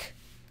fake.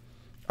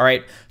 All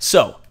right,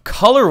 so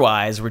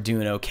color-wise, we're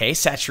doing okay.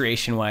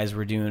 Saturation-wise,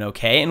 we're doing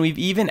okay. And we've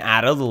even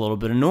added a little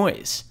bit of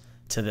noise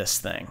to this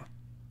thing.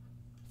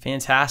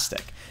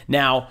 Fantastic.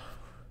 Now,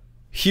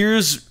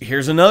 here's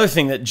another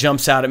thing that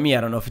jumps out at me.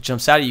 I don't know if it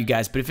jumps out at you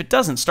guys, but if it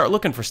doesn't, start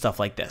looking for stuff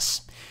like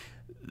this.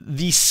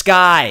 The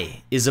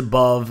sky is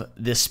above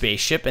this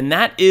spaceship, and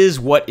that's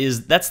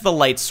the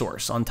light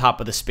source on top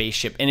of the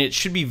spaceship, and it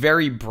should be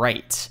very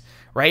bright,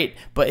 right?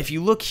 But if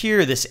you look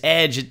here, this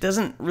edge, it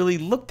doesn't really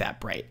look that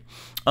bright.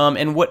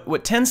 And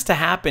what tends to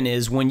happen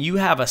is when you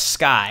have a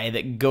sky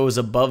that goes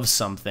above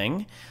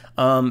something,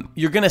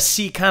 you're going to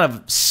see kind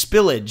of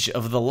spillage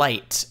of the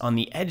light on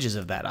the edges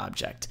of that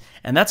object,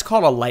 and that's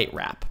called a light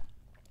wrap.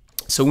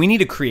 So we need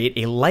to create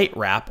a light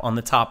wrap on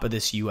the top of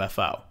this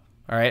UFO.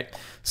 All right,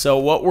 so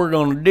what we're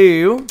going to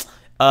do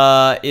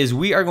is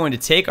we are going to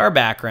take our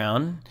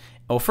background.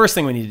 Well, first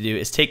thing we need to do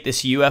is take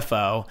this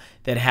UFO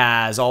that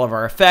has all of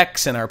our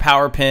effects and our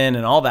power pin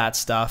and all that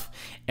stuff,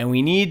 and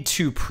we need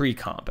to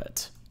pre-comp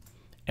it.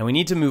 And we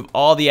need to move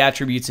all the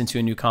attributes into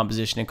a new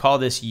composition and call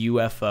this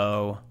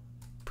UFO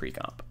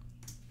pre-comp.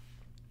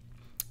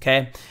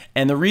 Okay,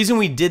 and the reason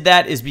we did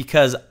that is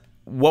because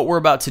what we're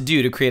about to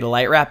do to create a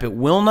light wrap, it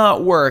will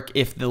not work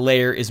if the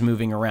layer is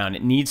moving around.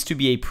 It needs to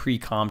be a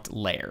pre-comped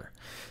layer.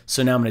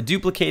 So now I'm going to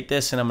duplicate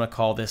this, and I'm going to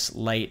call this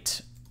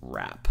light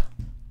wrap.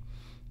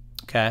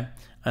 Okay,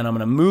 and I'm going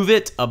to move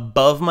it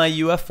above my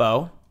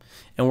UFO,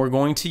 and we're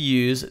going to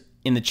use,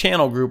 in the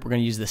channel group, we're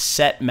going to use the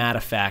set matte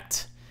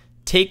effect,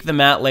 take the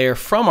matte layer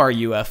from our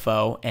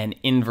UFO, and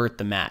invert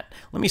the matte.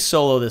 Let me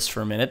solo this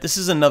for a minute. This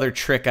is another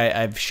trick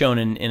I've shown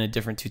in a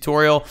different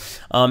tutorial,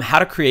 how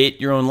to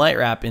create your own light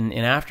wrap in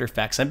After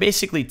Effects. I'm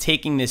basically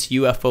taking this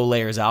UFO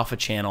layer's alpha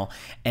channel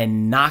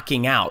and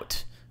knocking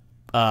out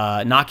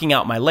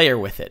my layer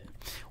with it.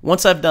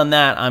 Once I've done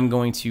that, I'm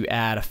going to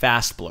add a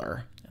fast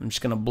blur. I'm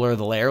just going to blur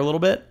the layer a little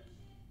bit.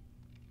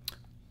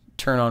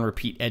 Turn on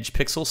repeat edge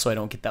pixel so I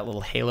don't get that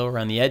little halo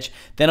around the edge.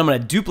 Then I'm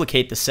going to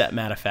duplicate the set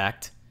matte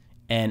effect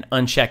and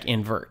uncheck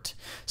invert.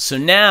 So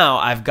now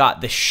I've got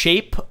the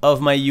shape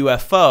of my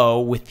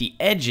UFO with the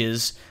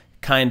edges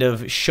kind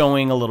of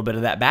showing a little bit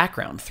of that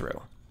background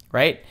through,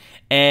 right?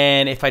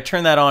 And if I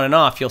turn that on and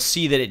off, you'll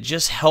see that it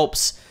just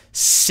helps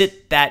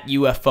sit that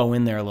UFO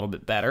in there a little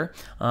bit better.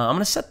 I'm going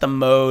to set the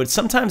mode.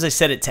 Sometimes I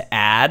set it to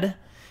add.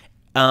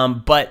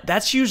 But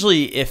that's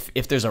usually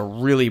if there's a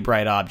really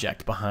bright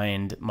object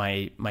behind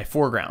my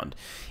foreground.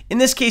 In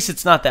this case,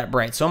 it's not that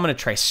bright, so I'm going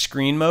to try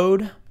screen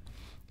mode.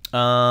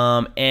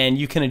 And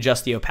you can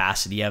adjust the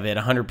opacity of it.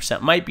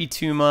 100% might be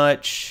too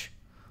much.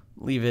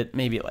 Leave it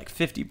maybe at like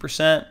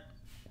 50%.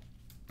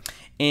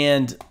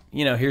 And,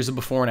 you know, here's a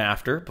before and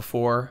after.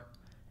 Before,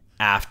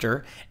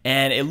 after.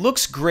 And it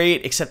looks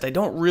great, except I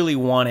don't really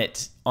want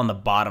it on the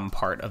bottom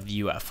part of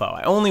the UFO.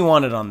 I only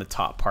want it on the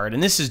top part.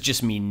 And this is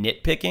just me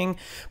nitpicking.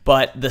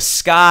 But the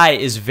sky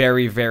is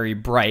very, very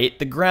bright.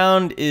 The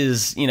ground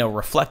is, you know,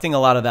 reflecting a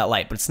lot of that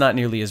light, but it's not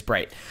nearly as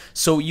bright.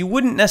 So you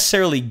wouldn't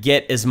necessarily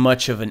get as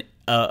much of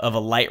a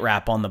light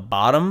wrap on the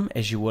bottom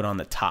as you would on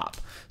the top.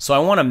 So I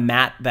want to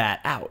matte that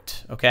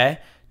out, okay?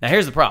 Now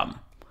here's the problem.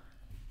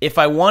 If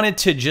I wanted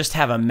to just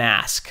have a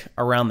mask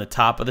around the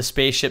top of the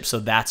spaceship, so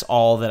that's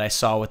all that I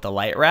saw with the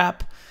light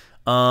wrap,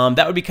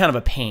 that would be kind of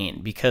a pain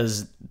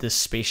because this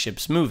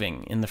spaceship's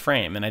moving in the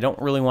frame, and I don't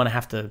really want to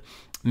have to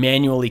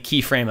manually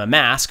keyframe a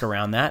mask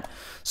around that.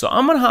 So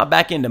I'm going to hop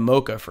back into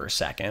Mocha for a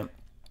second,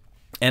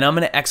 and I'm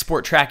going to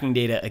export tracking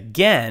data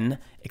again,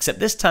 except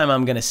this time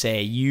I'm going to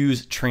say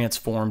use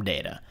transform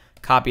data,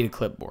 copy to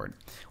clipboard.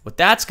 What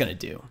that's going to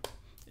do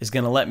is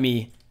going to let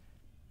me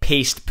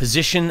paste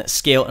position,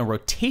 scale, and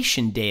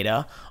rotation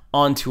data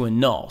onto a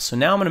null. So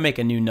now I'm going to make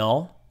a new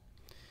null.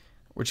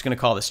 We're just going to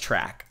call this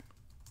track.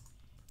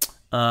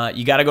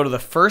 You got to go to the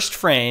first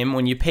frame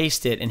when you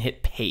paste it and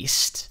hit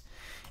paste.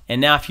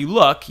 And now if you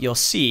look, you'll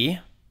see,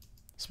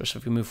 especially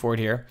if we move forward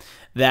here,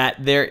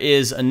 that there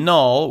is a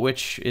null,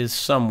 which is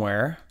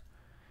somewhere.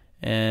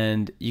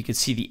 And you can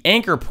see the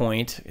anchor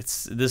point.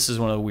 This is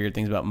one of the weird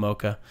things about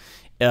Mocha.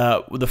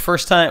 The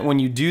first time when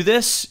you do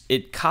this,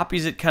 it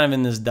copies it kind of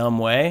in this dumb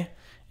way.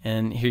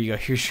 And here you go.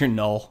 Here's your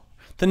null.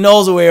 The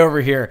null's way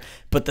over here,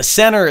 but the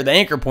center, the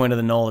anchor point of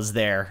the null is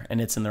there, and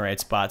it's in the right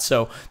spot.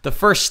 So the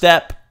first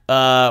step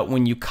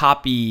when you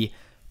copy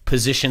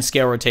position,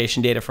 scale,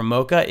 rotation data from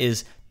Mocha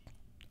is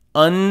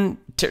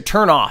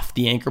turn off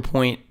the anchor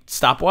point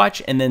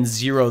stopwatch and then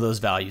zero those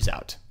values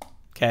out.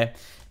 Okay.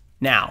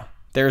 Now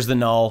there's the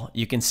null.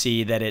 You can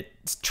see that it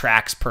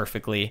tracks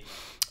perfectly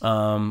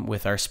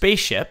with our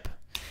spaceship.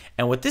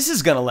 And what this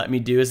is going to let me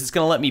do is it's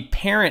going to let me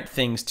parent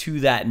things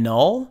to that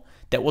null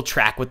that will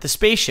track with the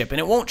spaceship. And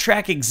it won't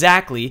track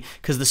exactly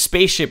because the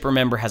spaceship,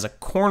 remember, has a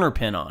corner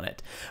pin on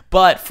it.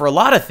 But for a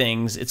lot of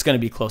things, it's going to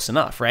be close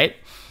enough, right?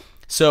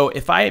 So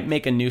if I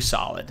make a new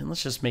solid, and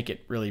let's just make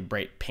it really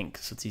bright pink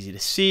so it's easy to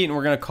see, and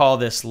we're going to call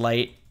this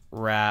light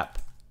wrap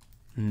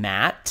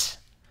matte,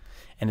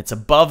 and it's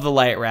above the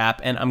light wrap,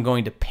 and I'm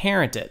going to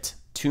parent it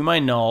to my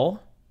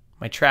null,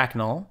 my track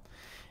null,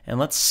 and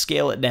let's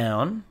scale it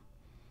down.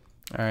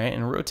 All right,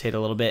 and rotate a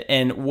little bit.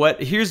 And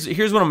here's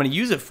what I'm going to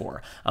use it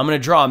for. I'm going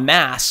to draw a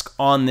mask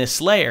on this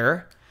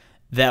layer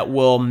that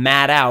will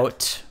matte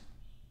out,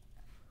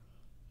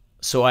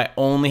 so I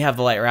only have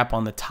the light wrap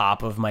on the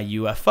top of my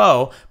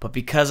UFO, but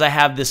because I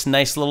have this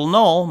nice little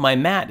null, my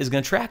matte is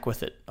going to track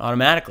with it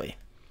automatically.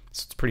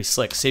 So it's pretty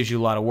slick, saves you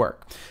a lot of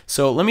work.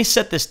 So let me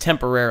set this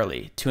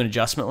temporarily to an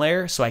adjustment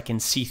layer so I can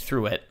see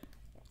through it.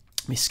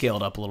 Let me scale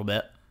it up a little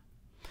bit.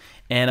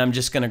 And I'm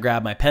just going to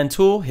grab my pen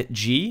tool, hit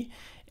G,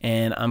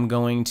 and I'm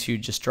going to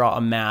just draw a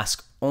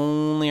mask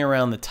only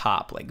around the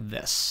top like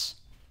this,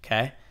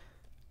 okay?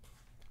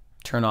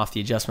 Turn off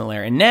the adjustment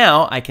layer. And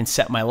now I can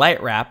set my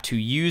light wrap to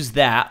use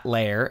that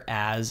layer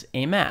as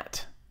a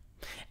matte.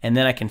 And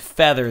then I can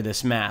feather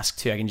this mask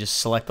too. I can just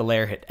select the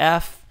layer, hit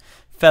F,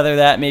 feather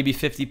that maybe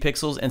 50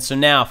 pixels. And so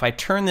now if I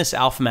turn this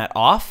alpha matte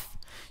off,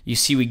 you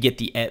see we get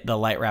the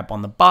light wrap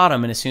on the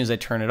bottom. And as soon as I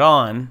turn it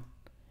on,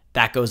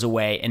 that goes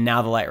away, and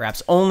now the light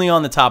wrap's only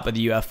on the top of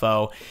the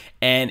UFO,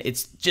 and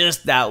it's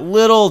just that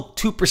little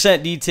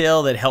 2%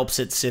 detail that helps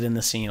it sit in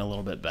the scene a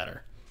little bit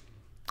better.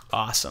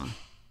 Awesome.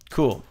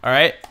 Cool. All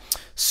right.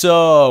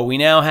 So we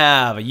now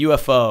have a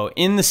UFO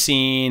in the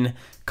scene,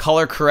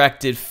 color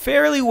corrected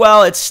fairly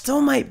well. It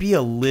still might be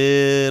a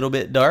little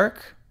bit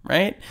dark,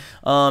 right?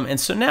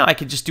 And so now I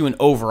could just do an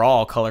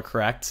overall color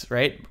correct,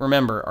 right?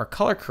 Remember, our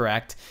color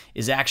correct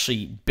is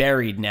actually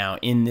buried now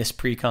in this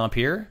pre-comp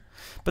here.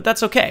 But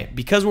that's okay,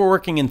 because we're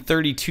working in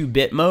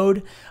 32-bit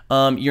mode,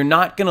 you're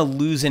not going to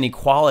lose any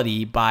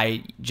quality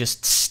by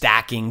just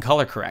stacking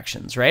color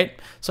corrections, right?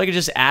 So I could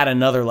just add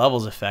another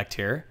levels effect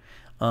here,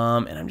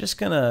 and I'm just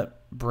going to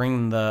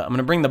bring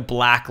the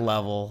black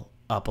level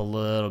up a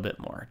little bit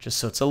more, just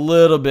so it's a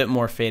little bit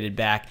more faded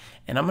back.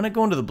 And I'm going to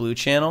go into the blue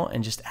channel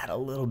and just add a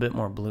little bit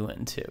more blue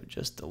in too,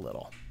 just a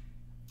little,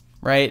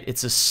 right?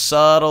 It's a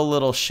subtle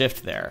little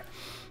shift there,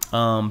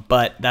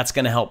 but that's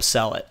going to help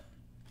sell it.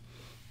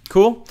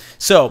 Cool.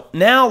 So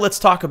now let's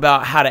talk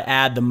about how to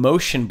add the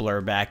motion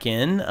blur back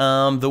in.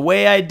 The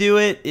way I do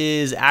it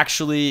is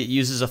actually it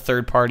uses a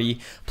third-party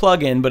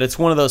plugin, but it's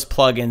one of those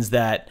plugins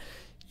that,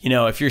 you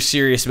know, if you're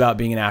serious about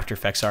being an After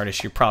Effects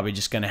artist, you're probably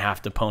just going to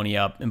have to pony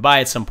up and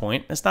buy at some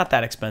point. It's not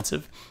that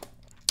expensive.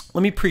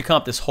 Let me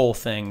pre-comp this whole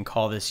thing and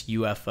call this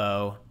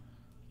UFO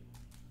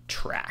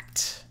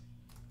tracked.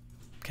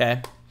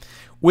 Okay.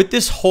 With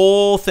this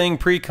whole thing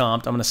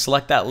pre-comped, I'm going to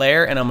select that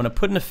layer and I'm going to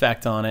put an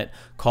effect on it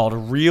called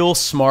Real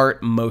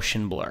Smart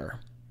Motion Blur.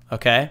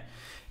 Okay?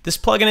 This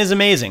plugin is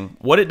amazing.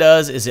 What it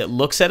does is it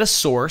looks at a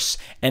source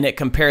and it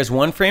compares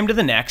one frame to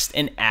the next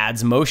and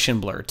adds motion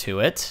blur to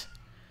it.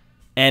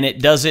 And it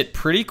does it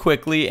pretty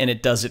quickly and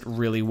it does it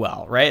really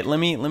well, right? Let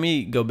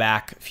me go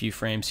back a few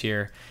frames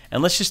here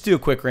and let's just do a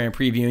quick RAM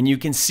preview, and you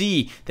can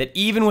see that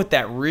even with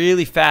that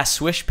really fast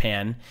swish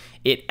pan,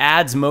 it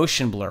adds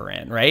motion blur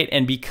in, right?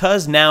 And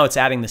because now it's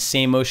adding the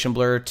same motion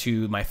blur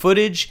to my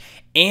footage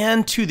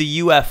and to the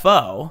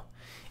UFO,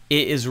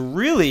 it is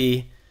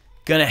really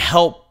gonna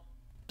help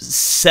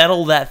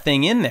settle that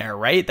thing in there,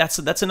 right? That's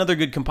another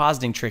good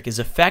compositing trick, is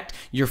affect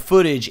your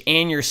footage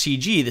and your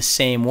CG the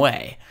same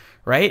way,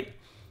 right?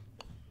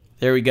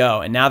 There we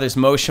go. And now there's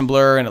motion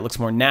blur and it looks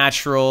more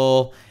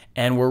natural,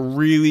 and we're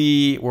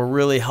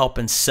really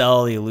helping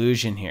sell the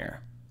illusion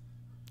here.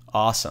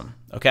 Awesome.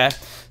 Okay.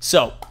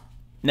 So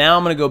now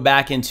I'm going to go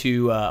back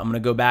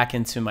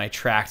into my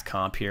tracked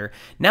comp here.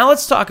 Now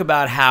let's talk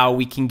about how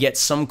we can get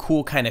some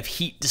cool kind of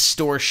heat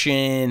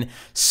distortion,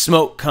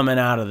 smoke coming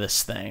out of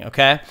this thing.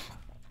 Okay.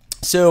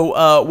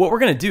 So what we're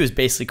going to do is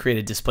basically create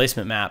a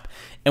displacement map,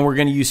 and we're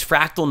going to use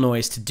fractal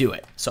noise to do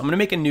it. So I'm going to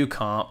make a new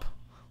comp.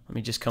 Let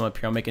me just come up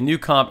here. I'll make a new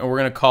comp, and we're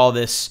going to call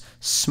this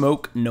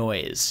smoke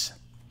noise.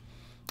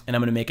 And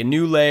I'm going to make a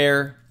new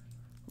layer.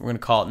 We're going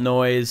to call it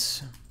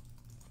noise.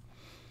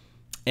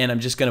 And I'm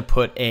just going to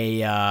put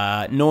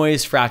a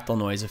noise fractal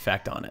noise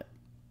effect on it.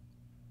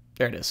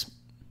 There it is.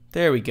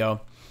 There we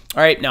go.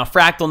 All right, now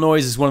fractal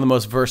noise is one of the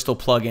most versatile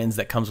plugins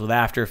that comes with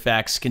After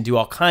Effects, can do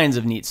all kinds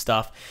of neat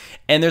stuff.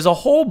 And there's a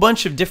whole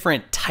bunch of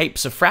different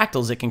types of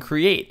fractals it can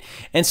create.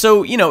 And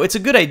so, you know, it's a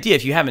good idea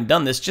if you haven't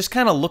done this, just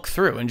kind of look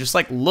through and just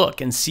like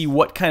look and see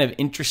what kind of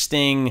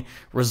interesting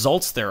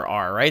results there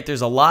are, right?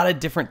 There's a lot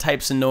of different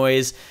types of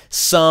noise.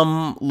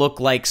 Some look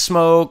like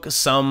smoke,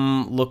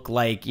 some look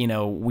like, you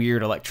know,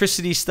 weird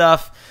electricity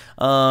stuff.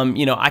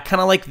 You know, I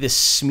kind of like this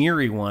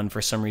smeary one for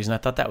some reason. I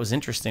thought that was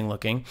interesting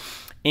looking.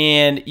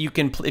 And you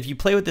can, if you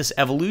play with this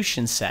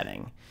evolution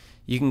setting,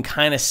 you can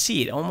kind of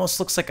see it almost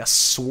looks like a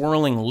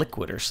swirling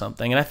liquid or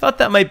something. And I thought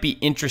that might be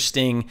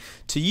interesting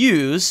to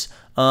use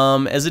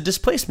as a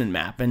displacement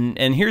map. And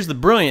here's the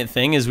brilliant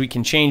thing, is we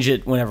can change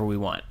it whenever we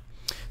want.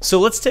 So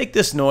let's take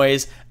this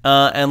noise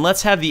and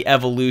let's have the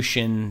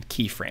evolution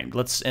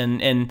keyframed.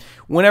 And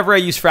whenever I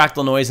use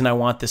fractal noise and I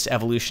want this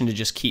evolution to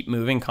just keep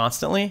moving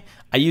constantly,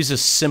 I use a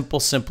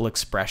simple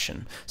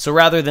expression. So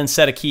rather than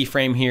set a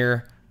keyframe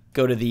here,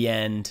 go to the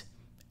end,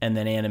 and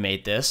then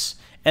animate this,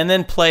 and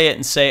then play it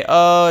and say,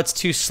 oh, it's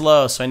too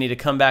slow, so I need to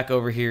come back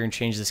over here and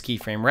change this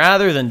keyframe.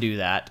 Rather than do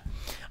that,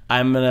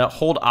 I'm gonna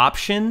hold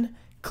Option,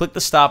 click the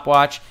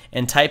stopwatch,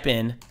 and type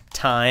in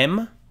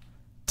time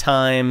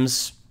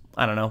times,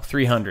 I don't know,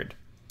 300.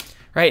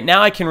 Right,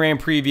 now I can RAM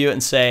preview it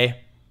and say,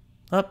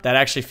 oh, that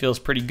actually feels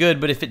pretty good,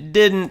 but if it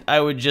didn't,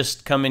 I would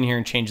just come in here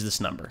and change this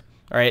number.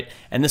 All right,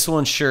 and this will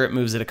ensure it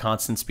moves at a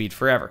constant speed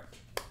forever.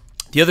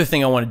 The other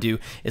thing I want to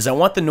do is I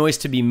want the noise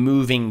to be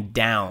moving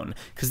down,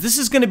 because this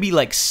is going to be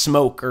like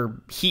smoke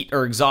or heat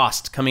or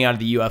exhaust coming out of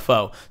the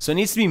UFO. So it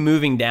needs to be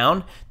moving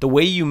down. The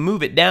way you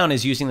move it down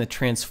is using the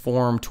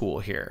transform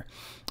tool here.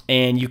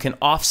 And you can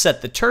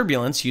offset the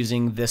turbulence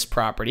using this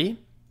property,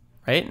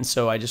 right? And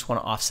so I just want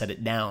to offset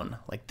it down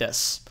like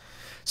this.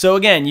 So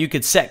again, you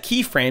could set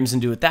keyframes and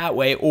do it that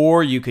way,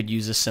 or you could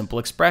use a simple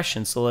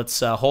expression. So let's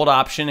hold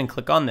Option and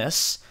click on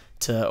this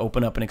to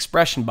open up an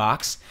expression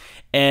box.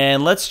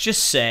 And let's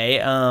just say,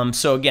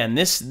 so again,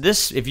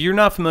 this if you're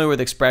not familiar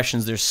with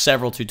expressions, there's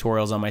several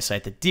tutorials on my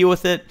site that deal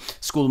with it,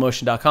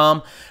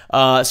 schoolofmotion.com.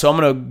 So I'm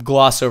going to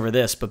gloss over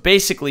this, but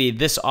basically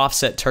this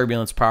offset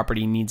turbulence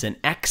property needs an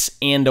X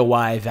and a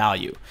Y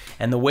value.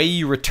 And the way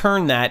you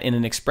return that in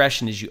an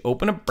expression is you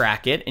open a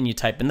bracket and you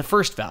type in the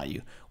first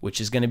value,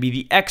 which is going to be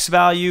the X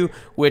value,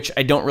 which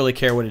I don't really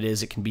care what it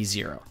is. It can be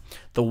 0.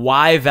 The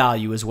Y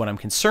value is what I'm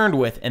concerned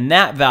with, and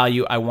that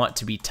value I want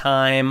to be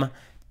time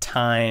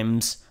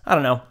times, I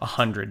don't know,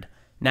 100.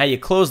 Now you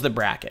close the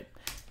bracket.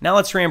 Now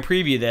let's RAM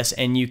preview this,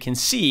 and you can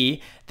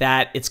see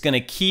that it's going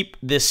to keep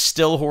this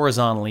still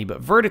horizontally,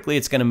 but vertically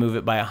it's going to move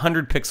it by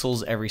 100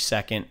 pixels every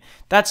second.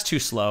 That's too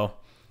slow.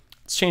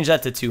 Let's change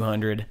that to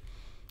 200.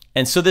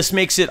 And so this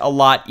makes it a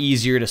lot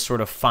easier to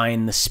sort of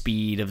find the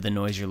speed of the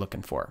noise you're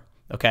looking for.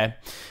 Okay.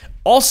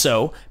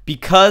 Also,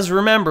 because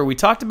remember, we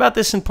talked about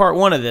this in part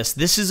 1 of this,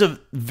 this is a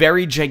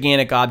very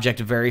gigantic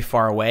object very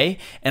far away,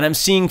 and I'm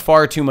seeing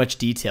far too much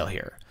detail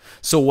here.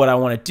 So what I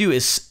want to do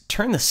is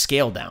turn the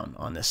scale down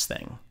on this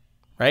thing,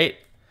 right?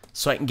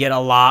 So I can get a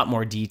lot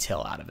more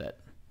detail out of it.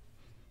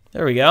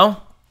 There we go.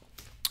 All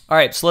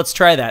right, so let's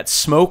try that.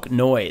 Smoke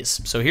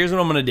noise. So here's what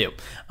I'm going to do.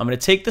 I'm going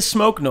to take the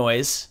smoke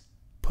noise,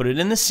 put it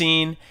in the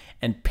scene,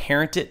 and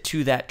parent it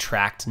to that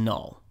tracked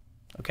null.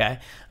 Okay,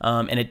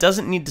 and it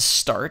doesn't need to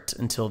start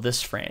until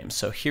this frame.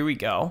 So here we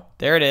go.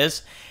 There it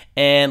is.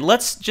 And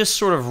let's just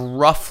sort of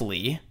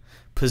roughly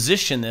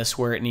position this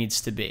where it needs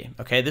to be.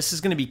 Okay, this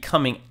is going to be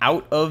coming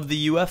out of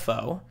the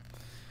UFO.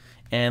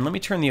 And let me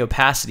turn the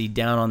opacity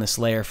down on this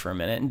layer for a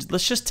minute, and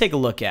let's just take a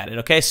look at it.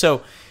 Okay,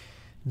 so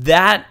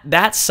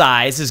that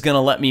size is going to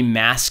let me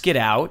mask it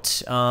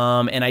out,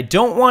 and I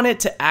don't want it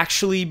to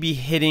actually be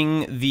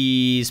hitting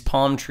these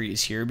palm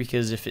trees here,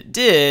 because if it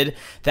did,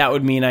 that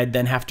would mean I'd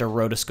then have to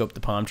rotoscope the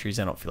palm trees.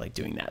 I don't feel like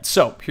doing that.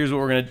 So here's what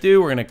we're going to do.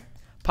 We're going to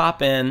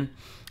pop in,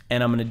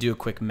 and I'm going to do a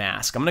quick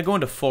mask. I'm going to go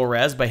into full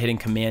res by hitting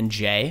Command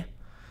J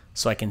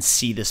so I can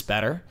see this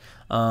better,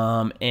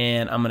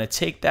 and I'm going to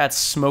take that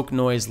smoke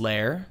noise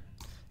layer,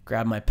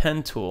 grab my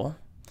pen tool,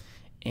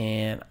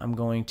 and I'm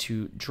going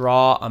to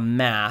draw a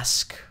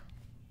mask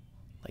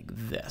like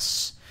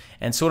this.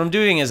 And so what I'm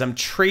doing is I'm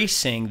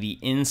tracing the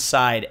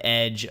inside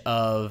edge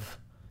of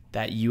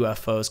that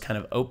UFO's kind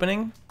of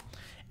opening.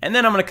 And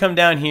then I'm going to come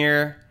down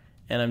here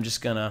and I'm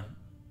just going to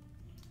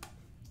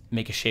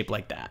make a shape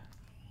like that.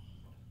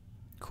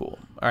 Cool.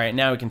 All right,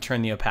 now we can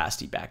turn the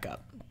opacity back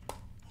up.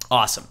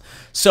 Awesome.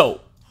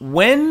 So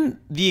when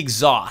the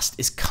exhaust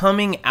is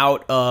coming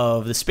out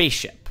of the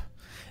spaceship,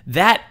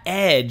 that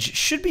edge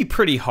should be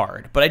pretty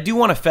hard, but I do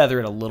want to feather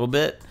it a little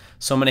bit.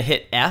 So I'm going to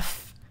hit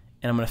F,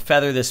 and I'm going to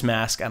feather this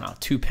mask, I don't know,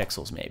 2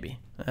 pixels maybe.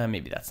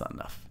 Maybe that's not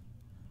enough.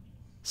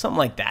 Something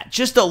like that.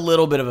 Just a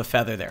little bit of a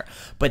feather there.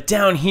 But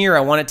down here, I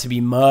want it to be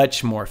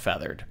much more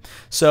feathered.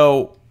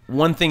 So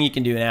one thing you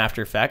can do in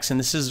After Effects, and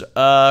this is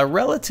a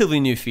relatively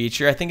new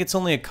feature. I think it's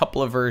only a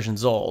couple of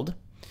versions old.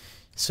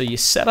 So you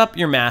set up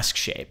your mask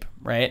shape,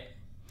 right?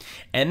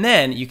 And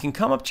then you can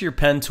come up to your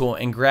pen tool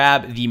and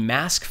grab the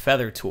mask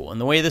feather tool.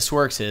 And the way this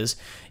works is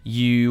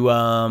you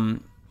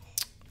grab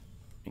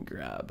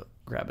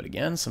it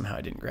again. Somehow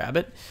I didn't grab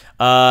it.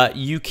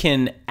 You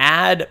can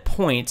add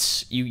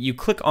points. You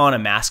click on a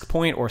mask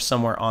point or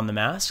somewhere on the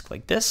mask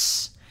like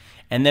this.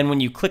 And then when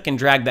you click and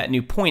drag that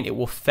new point, it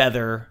will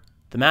feather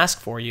the mask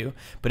for you.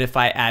 But if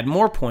I add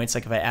more points,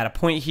 like if I add a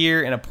point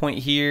here and a point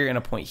here and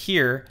a point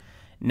here,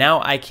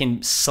 now I can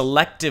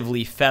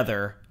selectively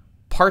feather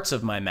parts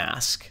of my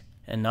mask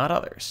and not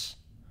others.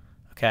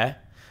 Okay,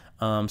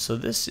 so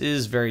this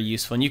is very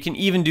useful, and you can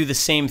even do the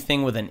same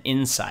thing with an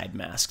inside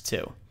mask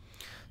too.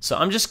 So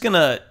I'm just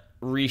gonna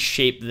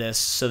reshape this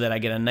so that I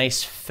get a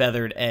nice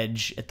feathered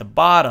edge at the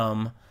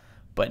bottom,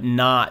 but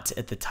not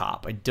at the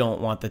top. I don't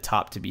want the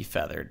top to be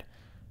feathered.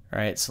 All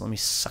right, so let me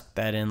suck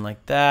that in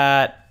like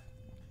that.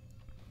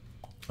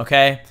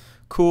 Okay,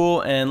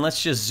 cool, and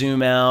let's just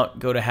zoom out,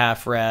 go to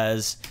half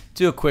res,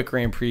 do a quick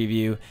frame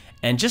preview,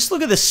 and just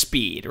look at the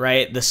speed,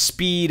 right? The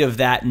speed of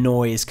that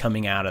noise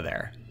coming out of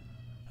there,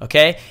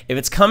 okay? If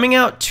it's coming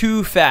out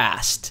too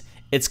fast,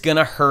 it's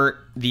gonna hurt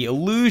the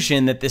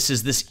illusion that this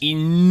is this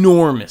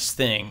enormous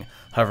thing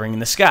hovering in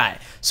the sky.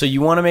 So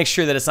you wanna make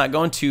sure that it's not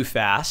going too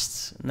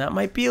fast. And that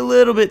might be a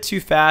little bit too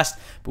fast,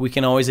 but we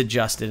can always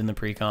adjust it in the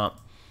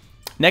pre-comp.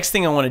 Next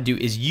thing I wanna do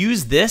is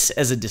use this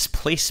as a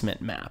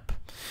displacement map.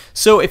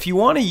 So if you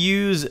wanna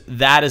use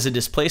that as a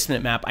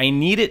displacement map, I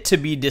need it to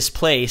be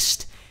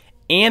displaced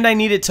and I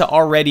need it to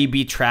already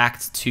be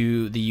tracked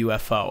to the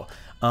UFO.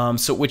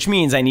 So which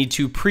means I need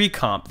to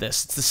pre-comp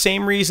this. It's the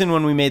same reason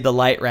when we made the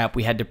light wrap,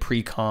 we had to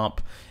pre-comp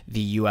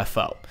the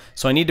UFO.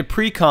 So I need to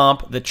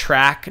pre-comp the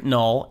track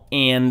null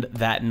and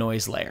that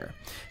noise layer.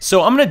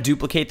 So I'm gonna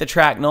duplicate the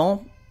track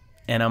null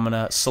and I'm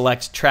gonna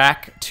select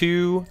track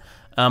 2.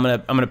 I'm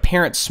gonna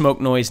parent smoke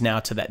noise now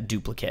to that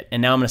duplicate.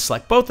 And now I'm gonna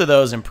select both of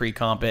those and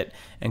pre-comp it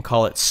and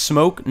call it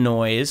smoke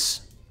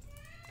noise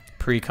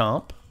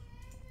pre-comp.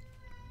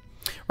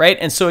 Right,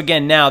 and so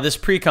again, now this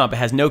pre-comp, it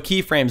has no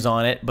keyframes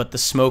on it, but the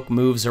smoke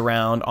moves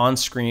around on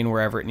screen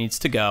wherever it needs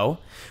to go,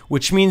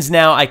 which means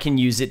now I can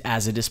use it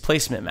as a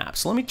displacement map.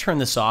 So let me turn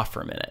this off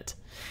for a minute.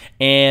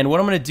 And what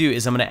I'm gonna do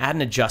is I'm gonna add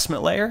an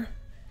adjustment layer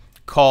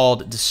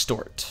called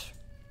Distort.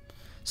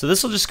 So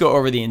this will just go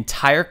over the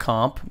entire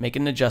comp, make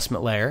an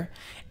adjustment layer,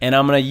 and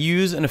I'm gonna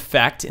use an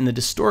effect in the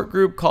Distort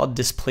group called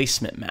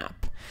Displacement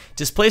Map.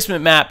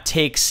 Displacement map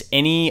takes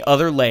any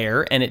other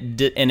layer and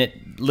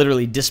it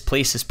literally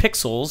displaces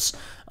pixels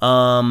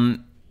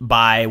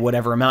by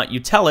whatever amount you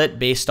tell it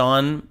based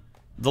on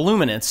the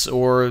luminance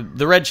or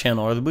the red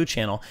channel or the blue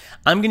channel.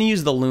 I'm going to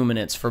use the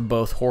luminance for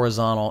both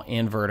horizontal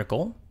and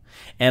vertical,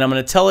 and I'm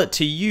going to tell it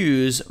to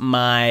use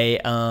my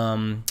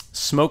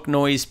smoke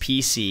noise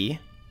PC.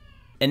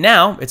 And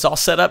now it's all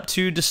set up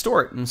to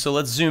distort. And so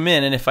let's zoom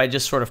in. And if I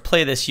just sort of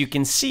play this, you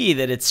can see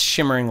that it's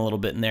shimmering a little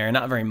bit in there,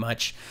 not very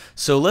much.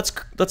 So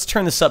let's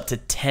turn this up to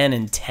 10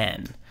 and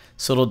 10.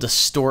 So it'll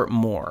distort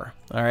more.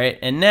 All right.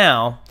 And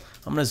now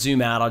I'm going to zoom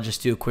out. I'll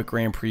just do a quick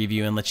RAM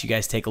preview and let you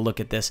guys take a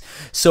look at this.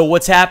 So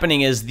what's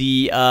happening is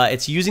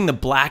it's using the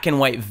black and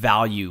white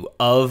value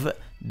of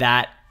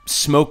that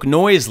smoke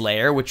noise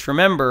layer, which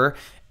remember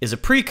is a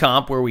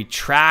pre-comp where we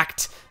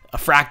tracked a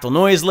fractal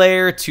noise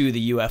layer to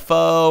the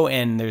UFO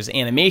and there's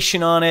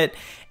animation on it.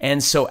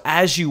 And so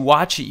as you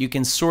watch it, you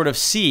can sort of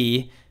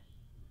see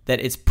that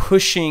it's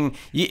pushing.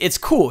 It's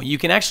cool. You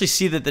can actually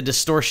see that the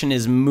distortion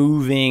is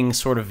moving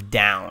sort of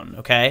down,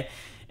 okay?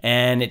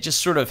 And it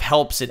just sort of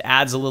helps. It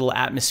adds a little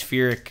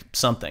atmospheric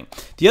something.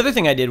 The other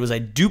thing I did was I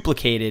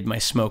duplicated my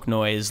smoke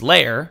noise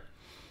layer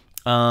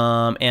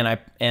and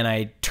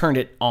I turned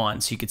it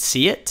on so you could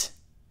see it.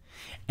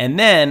 And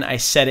then I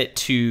set it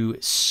to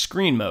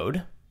screen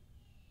mode.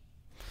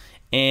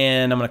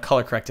 And I'm going to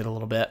color correct it a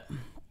little bit.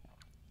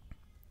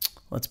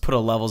 Let's put a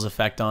levels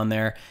effect on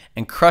there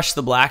and crush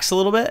the blacks a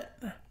little bit,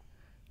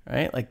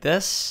 right? Like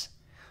this.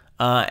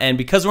 And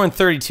because we're in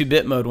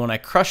 32-bit mode, when I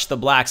crush the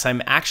blacks,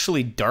 I'm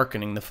actually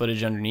darkening the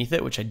footage underneath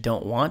it, which I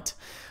don't want.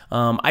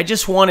 I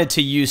just wanted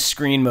to use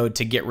screen mode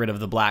to get rid of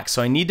the black.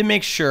 So I need to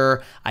make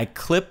sure I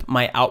clip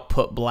my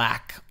output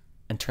black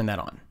and turn that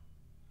on.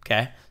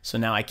 Okay, so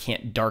now I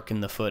can't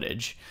darken the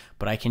footage,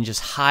 but I can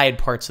just hide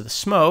parts of the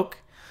smoke.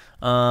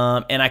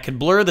 And I could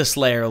blur this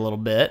layer a little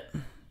bit.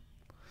 Let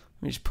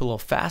me just put a little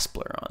fast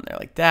blur on there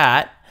like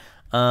that.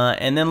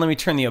 And then let me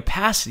turn the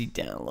opacity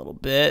down a little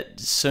bit.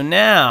 So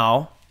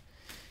now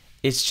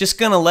it's just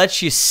going to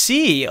let you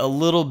see a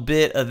little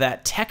bit of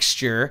that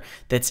texture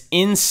that's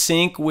in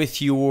sync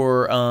with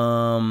your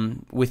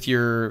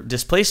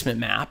displacement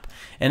map.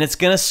 And it's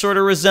going to sort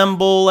of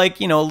resemble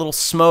like, you know, a little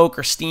smoke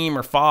or steam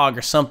or fog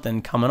or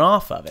something coming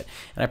off of it.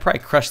 And I probably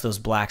crushed those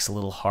blacks a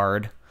little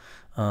hard.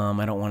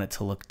 I don't want it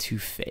to look too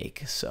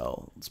fake,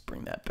 so let's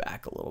bring that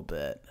back a little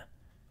bit.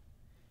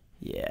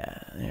 Yeah,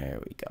 there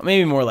we go.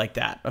 Maybe more like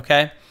that,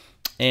 okay?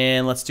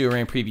 And let's do a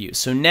RAM preview.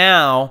 So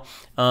now,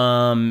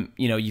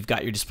 you know, you've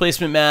got your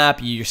displacement map.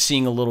 You're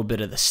seeing a little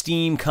bit of the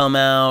steam come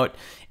out,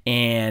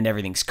 and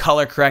everything's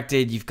color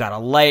corrected. You've got a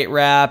light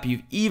wrap.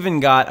 You've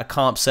even got a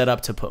comp set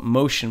up to put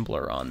motion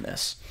blur on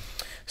this.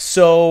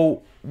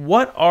 So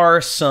what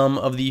are some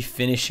of the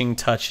finishing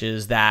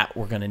touches that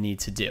we're going to need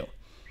to do?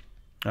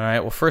 All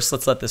right, well, first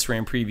let's let this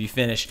RAM preview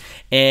finish.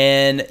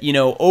 And, you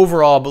know,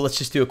 overall, but let's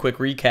just do a quick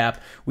recap.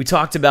 We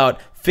talked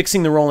about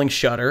fixing the rolling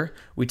shutter.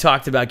 We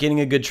talked about getting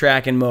a good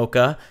track in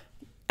Mocha,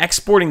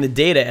 exporting the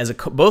data as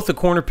both the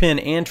corner pin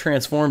and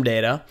transform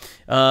data.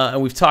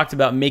 And we've talked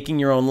about making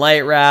your own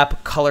light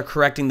wrap, color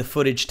correcting the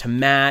footage to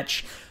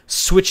match,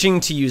 switching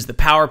to use the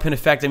power pin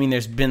effect. I mean,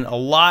 there's been a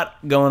lot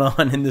going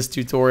on in this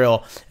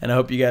tutorial, and I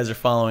hope you guys are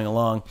following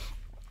along.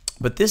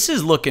 But this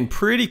is looking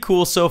pretty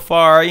cool so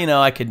far. You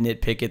know, I could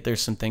nitpick it.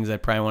 There's some things I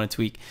probably want to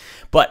tweak.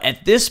 But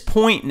at this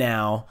point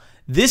now,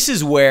 this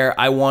is where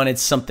I wanted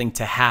something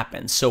to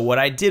happen. So what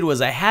I did was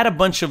I had a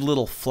bunch of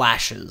little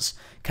flashes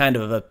kind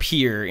of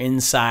appear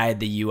inside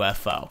the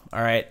UFO.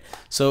 All right.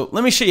 So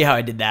let me show you how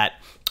I did that.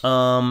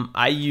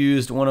 I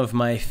used one of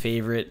my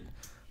favorite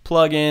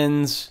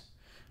plugins,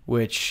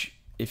 which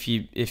if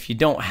you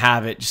don't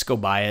have it, just go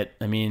buy it.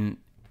 I mean,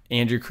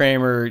 Andrew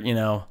Kramer, you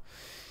know,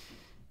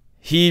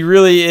 he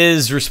really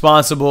is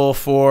responsible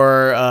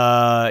for,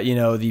 you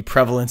know, the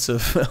prevalence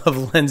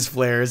of lens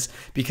flares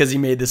because he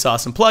made this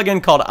awesome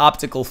plugin called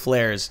Optical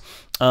Flares.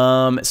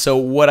 So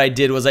what I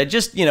did was I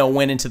just, you know,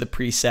 went into the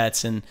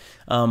presets and,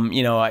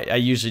 you know, I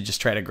usually just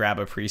try to grab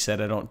a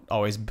preset. I don't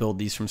always build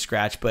these from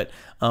scratch, but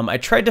I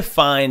tried to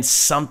find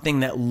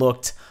something that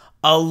looked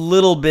a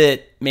little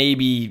bit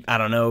maybe, I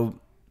don't know,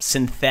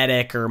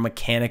 synthetic or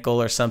mechanical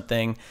or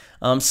something.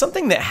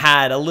 Something that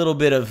had a little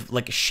bit of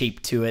like a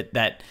shape to it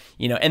that,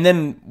 you know, and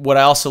then what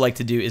I also like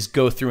to do is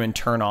go through and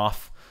turn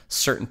off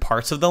certain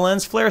parts of the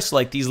lens flare. So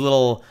like these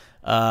little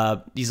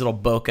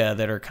bokeh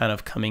that are kind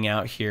of coming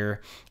out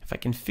here, if I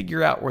can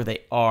figure out where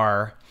they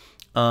are,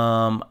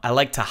 I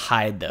like to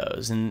hide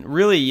those. And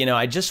really, you know,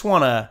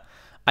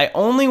 I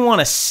only want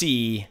to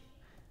see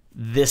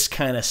this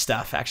kind of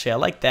stuff. Actually, I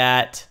like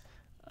that.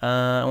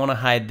 I want to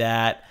hide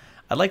that.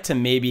 I'd like to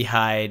maybe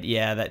hide,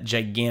 yeah, that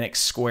gigantic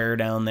square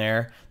down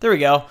there. There we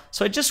go.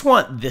 So I just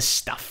want this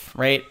stuff,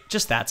 right?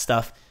 Just that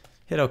stuff.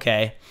 Hit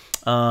OK.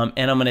 And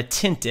I'm going to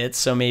tint it,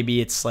 so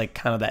maybe it's like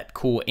kind of that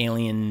cool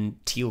alien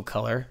teal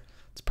color.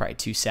 It's probably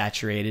too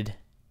saturated.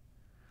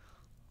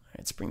 All right,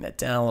 let's bring that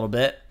down a little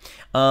bit.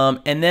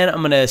 And then I'm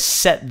going to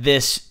set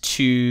this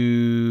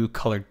to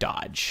color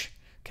dodge.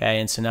 Okay,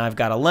 and so now I've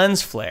got a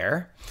lens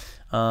flare.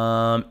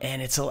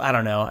 And it's, I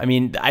don't know. I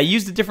mean, I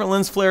used a different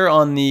lens flare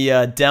on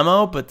the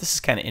demo, but this is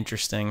kind of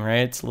interesting,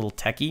 right? It's a little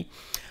techie.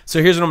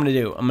 So here's what I'm going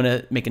to do. I'm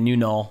going to make a new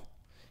null,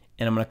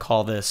 and I'm going to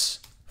call this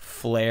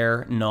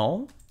flare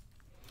null.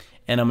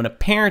 And I'm going to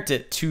parent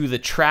it to the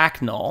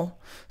track null.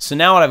 So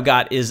now what I've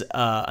got is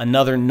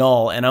another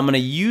null, and I'm going to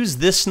use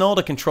this null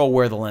to control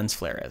where the lens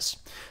flare is.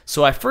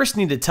 So I first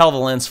need to tell the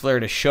lens flare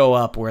to show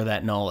up where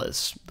that null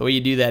is. The way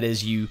you do that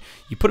is you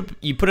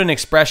put an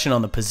expression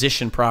on the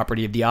position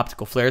property of the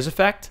optical flares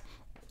effect.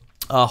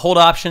 Hold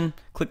Option,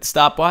 click the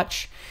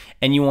stopwatch,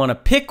 and you want to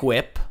pick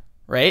whip,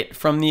 right,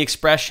 from the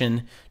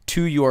expression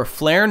to your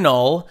flare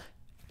null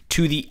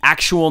to the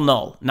actual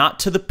null, not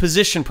to the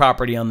position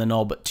property on the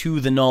null, but to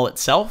the null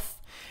itself,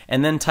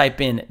 and then type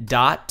in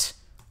dot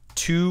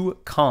to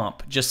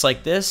comp, just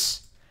like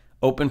this,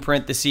 open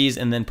parentheses,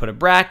 and then put a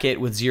bracket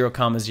with 0,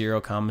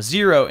 0,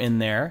 0 in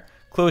there,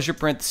 close your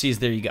parentheses,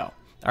 there you go.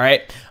 All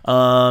right,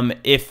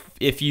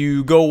 if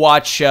you go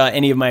watch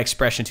any of my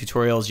expression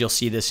tutorials, you'll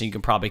see this and you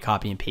can probably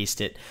copy and paste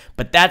it.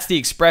 But that's the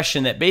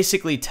expression that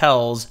basically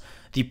tells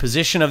the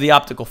position of the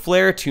optical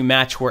flare to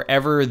match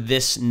wherever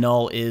this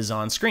null is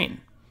on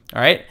screen.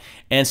 All right.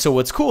 And so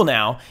what's cool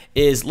now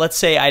is, let's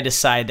say I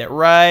decide that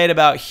right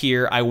about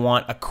here I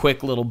want a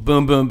quick little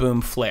boom, boom,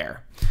 boom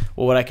flare.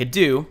 Well, what I could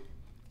do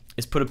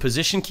is put a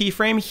position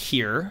keyframe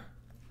here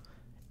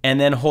and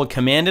then hold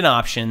Command and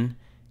Option,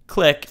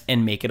 click,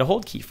 and make it a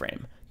hold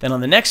keyframe. Then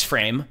on the next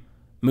frame,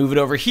 move it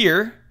over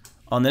here.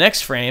 On the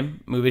next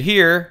frame, move it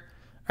here,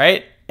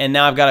 right? And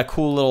now I've got a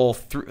cool little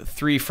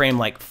three frame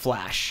like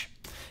flash.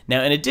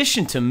 Now, in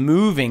addition to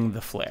moving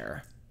the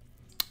flare,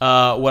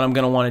 what I'm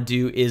going to want to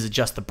do is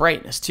adjust the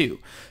brightness too.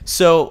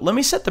 So let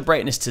me set the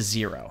brightness to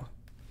 0, all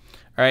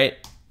right?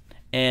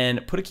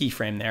 And put a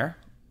keyframe there,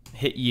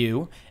 hit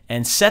U,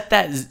 and set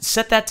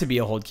that to be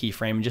a hold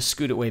keyframe, and just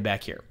scoot it way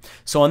back here.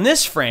 So on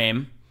this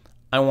frame,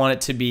 I want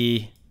it to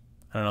be,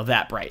 I don't know,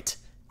 that bright.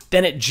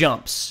 Then it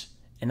jumps,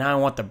 and now I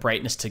want the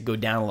brightness to go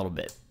down a little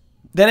bit.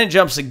 Then it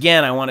jumps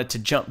again, I want it to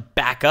jump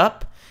back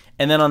up,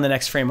 and then on the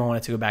next frame, I want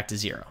it to go back to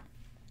 0.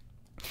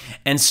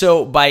 And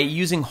so by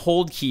using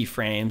hold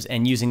keyframes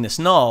and using this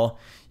null,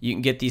 you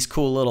can get these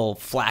cool little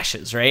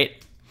flashes, right?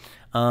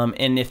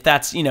 And if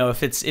that's, you know,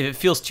 if it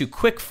feels too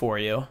quick for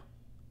you,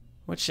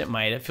 which it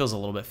might, it feels a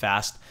little bit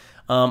fast,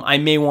 I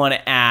may want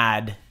to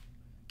add,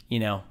 you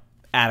know,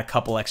 add a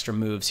couple extra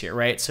moves here,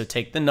 right? So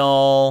take the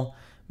null,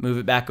 move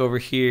it back over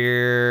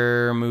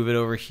here, move it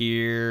over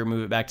here,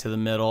 move it back to the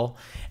middle,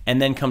 and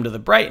then come to the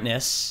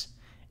brightness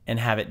and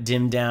have it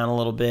dim down a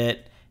little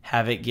bit,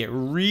 have it get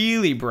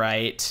really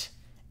bright,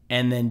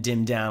 and then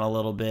dim down a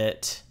little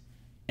bit,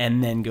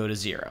 and then go to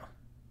 0.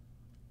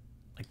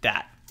 Like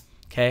that,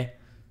 okay?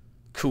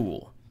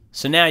 Cool.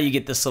 So now you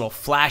get this little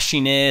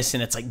flashiness,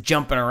 and it's like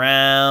jumping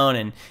around,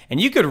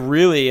 and you could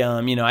really,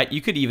 you know,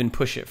 you could even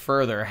push it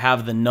further,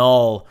 have the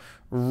null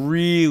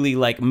really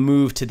like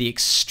move to the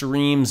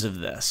extremes of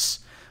this.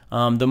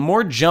 The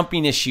more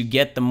jumpiness you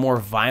get, the more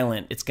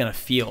violent it's gonna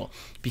feel,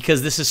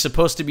 because this is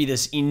supposed to be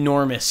this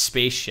enormous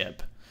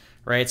spaceship,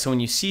 right? So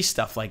when you see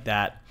stuff like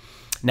that,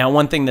 now,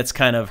 one thing that's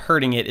kind of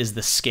hurting it is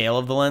the scale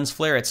of the lens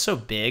flare. It's so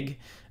big,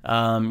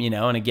 you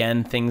know, and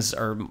again, things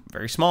are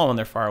very small when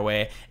they're far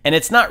away. And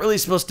it's not really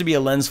supposed to be a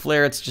lens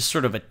flare. It's just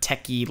sort of a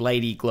techy,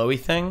 lighty, glowy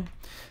thing.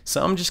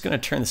 So I'm just going to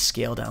turn the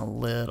scale down a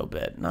little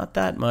bit. Not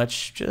that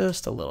much,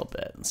 just a little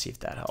bit, and see if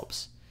that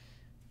helps.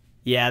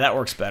 Yeah, that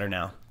works better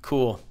now.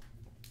 Cool.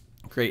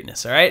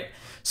 Greatness, all right?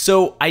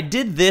 So I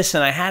did this,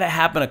 and I had it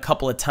happen a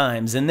couple of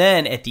times. And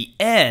then at the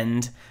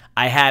end,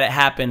 I had it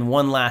happen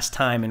one last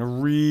time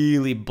and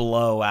really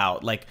blow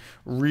out, like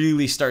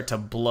really start to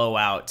blow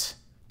out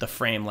the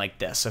frame like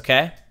this,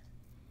 okay?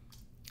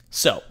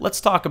 So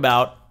let's talk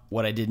about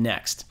what I did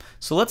next.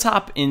 So let's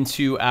hop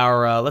into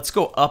our, let's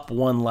go up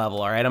one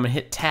level, all right? I'm gonna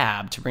hit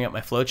Tab to bring up my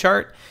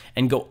flowchart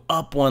and go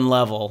up one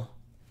level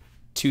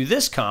to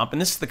this comp,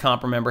 and this is the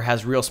comp, remember,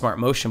 has Real Smart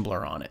Motion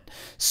Blur on it.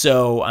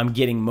 So I'm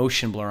getting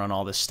motion blur on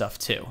all this stuff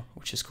too,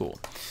 which is cool.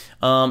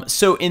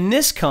 So in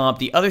this comp,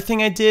 the other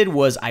thing I did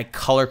was I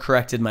color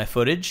corrected my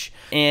footage,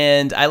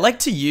 and I like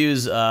to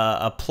use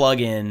a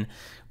plugin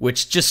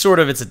which just sort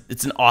of,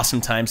 it's an awesome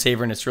time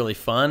saver and it's really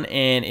fun,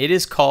 and it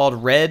is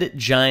called Red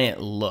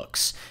Giant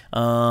Looks.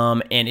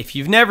 And if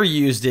you've never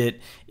used it,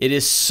 it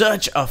is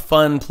such a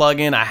fun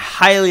plugin. I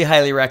highly,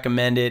 highly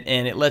recommend it,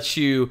 and it lets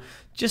you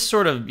just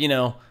sort of, you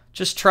know,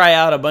 just try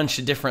out a bunch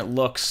of different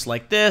looks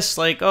like this,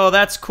 like, oh,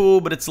 that's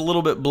cool, but it's a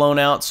little bit blown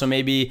out, so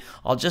maybe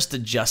I'll just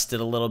adjust it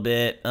a little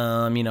bit.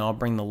 You know, I'll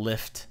bring the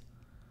lift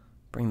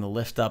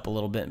up a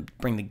little bit,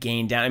 bring the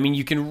gain down. I mean,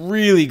 you can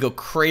really go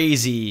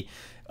crazy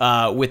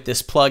with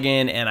this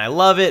plugin, and I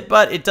love it,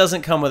 but it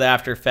doesn't come with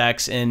After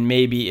Effects, and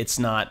maybe it's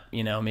not,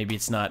 you know, maybe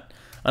it's not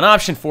an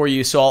option for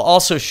you. So I'll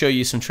also show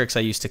you some tricks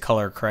I use to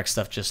color correct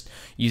stuff just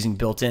using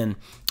built-in.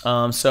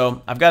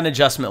 So I've got an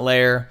adjustment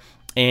layer,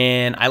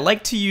 and I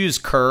like to use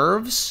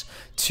curves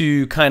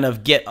to kind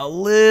of get a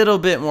little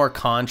bit more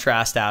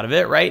contrast out of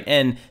it, right?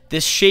 And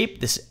this shape,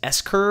 this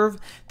S curve,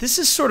 this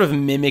is sort of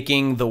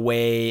mimicking the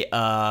way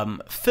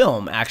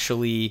film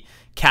actually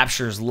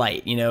captures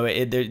light. You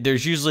know,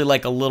 there's usually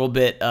like a little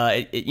bit,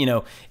 you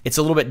know, it's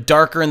a little bit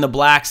darker in the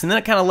blacks, and then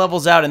it kind of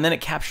levels out, and then it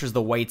captures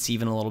the whites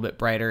even a little bit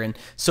brighter, and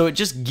so it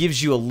just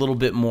gives you a little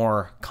bit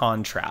more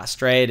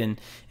contrast, right?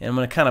 And I'm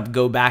going to kind of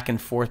go back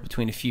and forth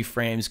between a few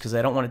frames because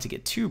I don't want it to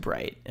get too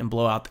bright and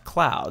blow out the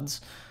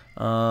clouds.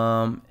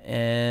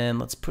 And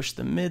let's push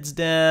the mids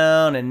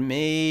down and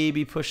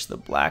maybe push the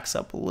blacks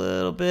up a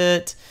little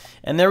bit.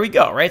 And there we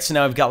go, right? So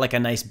now I've got like a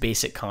nice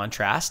basic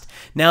contrast.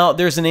 Now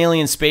there's an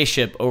alien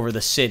spaceship over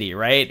the city,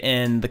 right?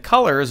 And the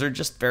colors are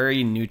just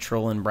very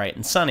neutral and bright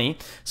and sunny.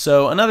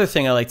 So another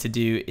thing I like to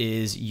do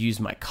is use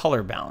my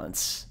color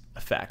balance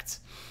effect.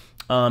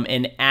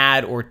 And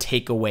add or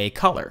take away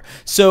color.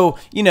 So,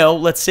 you know,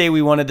 let's say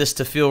we wanted this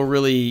to feel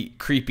really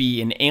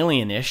creepy and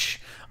alienish.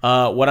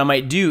 What I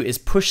might do is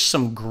push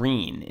some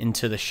green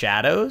into the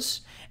shadows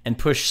and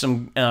push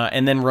some,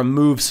 and then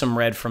remove some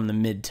red from the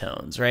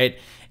midtones, right?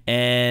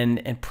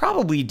 And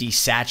probably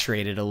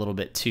desaturate it a little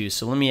bit too.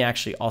 So let me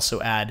actually also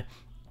add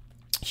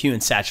hue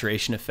and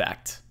saturation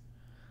effect.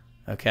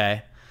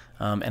 Okay,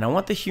 and I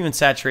want the hue and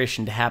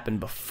saturation to happen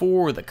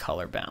before the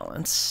color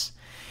balance.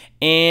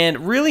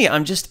 And really,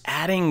 I'm just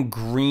adding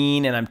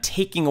green and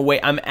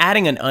I'm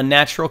adding an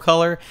unnatural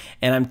color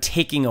and I'm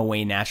taking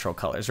away natural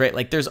colors, right?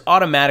 Like there's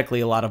automatically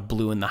a lot of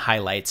blue in the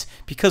highlights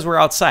because we're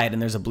outside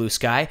and there's a blue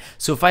sky.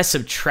 So if I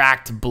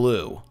subtract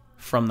blue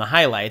from the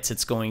highlights,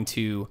 it's going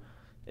to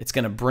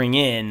bring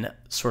in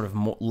sort of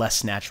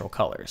less natural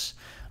colors.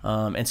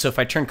 And so if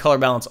I turn color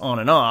balance on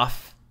and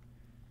off,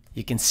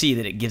 you can see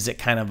that it gives it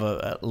kind of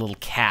a little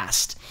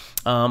cast.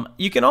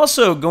 You can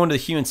also go into the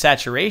hue and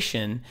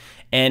saturation,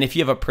 and if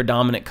you have a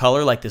predominant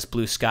color like this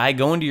blue sky,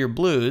 go into your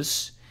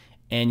blues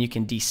and you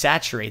can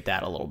desaturate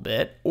that a little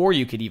bit, or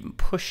you could even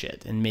push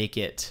it and make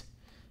it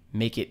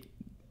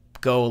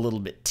go a little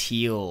bit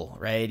teal,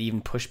 right?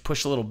 Even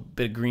push a little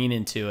bit of green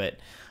into it.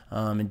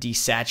 And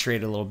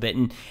desaturate a little bit.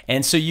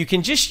 And so you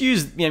can just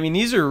use, I mean,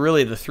 these are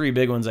really the three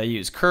big ones I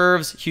use: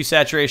 curves, hue,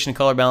 saturation,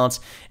 color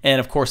balance, and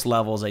of course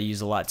levels I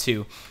use a lot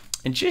too.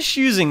 And just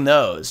using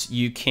those,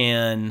 you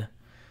can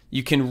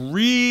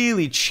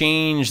really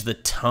change the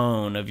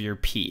tone of your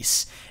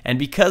piece. And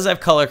because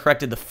I've color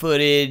corrected the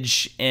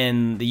footage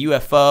and the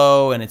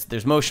UFO and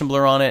there's motion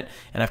blur on it,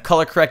 and I've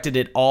color corrected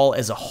it all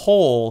as a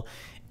whole,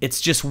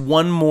 it's just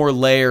one more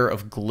layer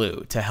of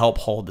glue to help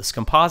hold this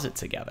composite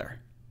together.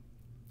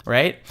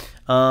 Right?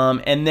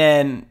 And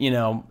then, you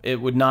know,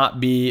 it would not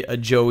be a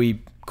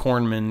Joey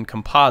Cornman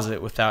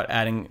composite without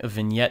adding a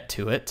vignette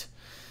to it.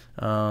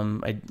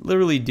 I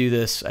literally do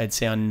this, I'd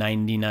say, on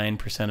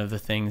 99% of the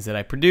things that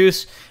I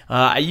produce.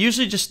 I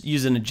usually just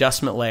use an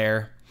adjustment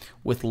layer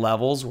with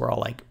levels where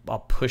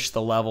I'll push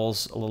the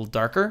levels a little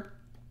darker.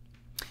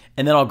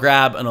 And then I'll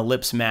grab an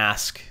ellipse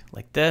mask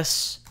like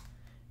this,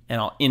 and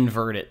I'll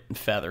invert it and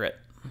feather it.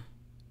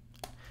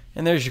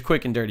 And there's your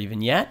quick and dirty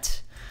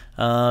vignette.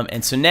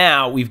 And so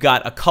now we've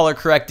got a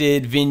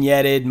color-corrected,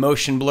 vignetted,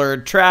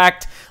 motion-blurred,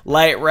 tracked,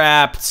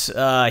 light-wrapped,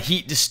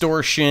 heat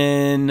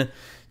distortion.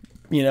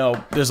 You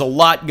know, there's a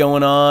lot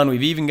going on.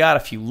 We've even got a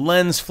few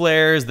lens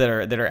flares that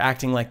are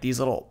acting like these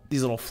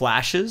little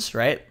flashes,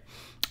 right?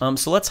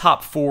 So let's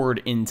hop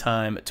forward in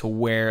time to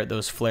where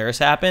those flares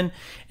happen,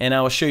 and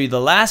I will show you the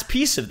last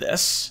piece of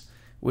this,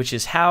 which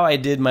is how I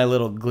did my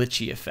little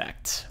glitchy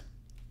effect.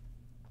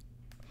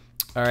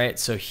 All right,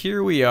 so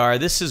here we are.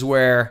 This is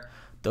where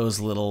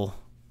those little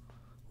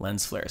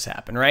lens flares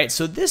happen, right?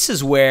 So this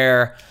is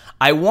where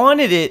I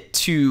wanted it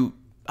to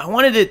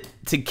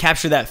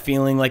capture that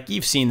feeling, like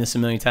you've seen this a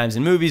million times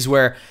in movies,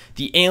 where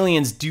the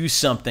aliens do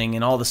something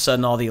and all of a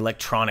sudden all the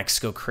electronics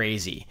go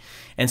crazy.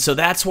 And so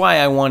that's why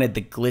I wanted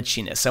the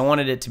glitchiness. I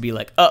wanted it to be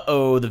like,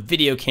 uh-oh, the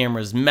video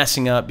camera is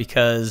messing up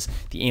because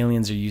the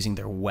aliens are using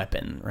their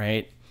weapon,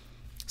 right?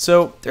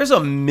 So there's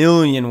a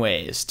million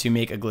ways to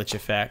make a glitch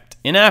effect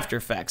in After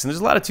Effects, and there's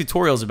a lot of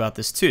tutorials about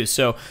this too.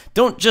 So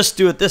don't just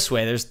do it this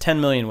way. There's 10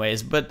 million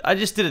ways, but I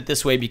just did it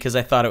this way because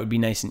I thought it would be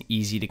nice and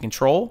easy to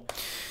control.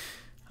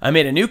 I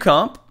made a new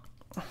comp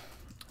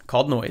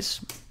called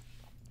Noise,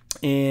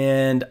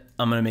 and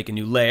I'm going to make a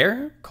new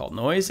layer called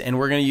Noise, and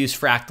we're going to use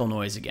Fractal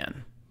Noise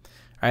again.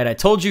 All right, I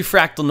told you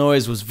Fractal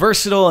Noise was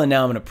versatile, and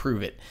now I'm going to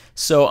prove it.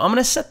 So I'm going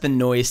to set the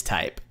noise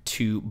type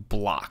to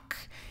block.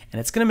 And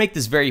it's going to make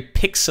this very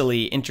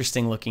pixely,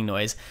 interesting looking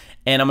noise.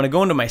 And I'm going to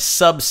go into my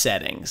sub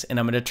settings, and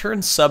I'm going to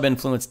turn sub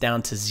influence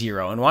down to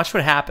 0, and watch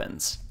what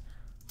happens.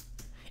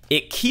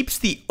 It keeps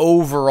the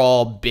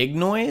overall big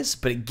noise,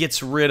 but it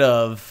gets rid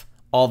of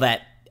all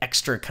that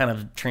extra kind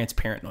of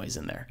transparent noise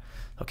in there.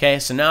 Okay,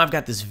 so now I've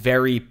got this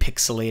very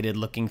pixelated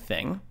looking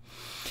thing.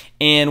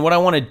 And what I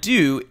want to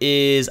do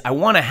is I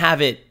want to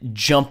have it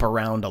jump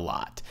around a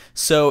lot.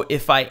 So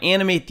if I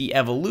animate the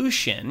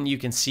evolution, you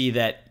can see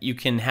that you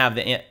can have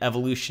the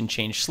evolution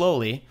change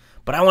slowly,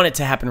 but I want it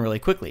to happen really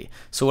quickly.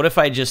 So what if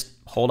I just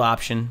hold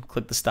Option,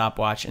 click the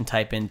stopwatch, and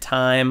type in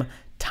time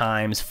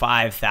times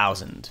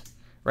 5,000,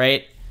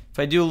 right? If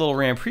I do a little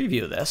RAM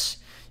preview of this,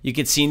 you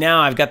can see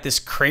now I've got this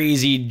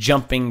crazy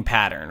jumping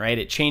pattern, right?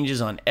 It changes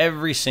on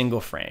every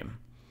single frame.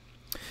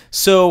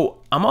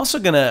 So I'm also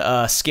going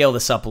to scale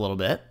this up a little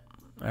bit.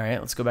 All right,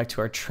 let's go back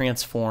to our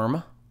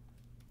transform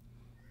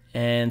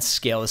and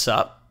scale this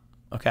up.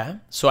 Okay,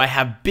 so I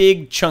have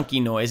big chunky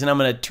noise, and I'm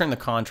going to turn the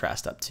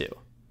contrast up too.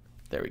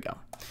 There we go.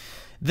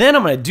 Then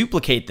I'm going to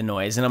duplicate the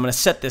noise, and I'm going to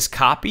set this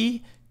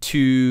copy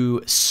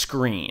to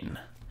screen.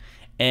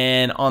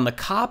 And on the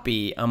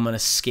copy, I'm going to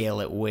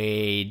scale it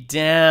way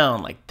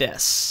down like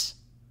this.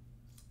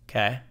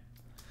 Okay.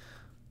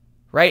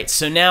 Right,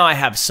 so now I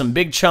have some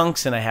big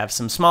chunks and I have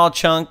some small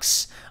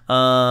chunks.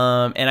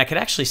 And I could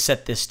actually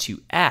set this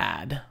to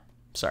add.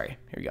 Sorry,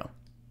 here we go.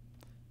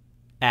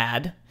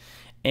 Add.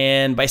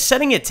 And by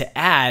setting it to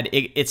add,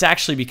 it's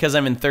actually, because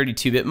I'm in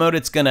 32-bit mode,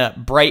 it's going to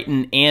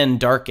brighten and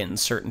darken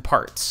certain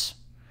parts.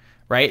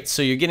 Right?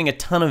 So you're getting a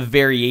ton of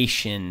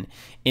variation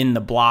in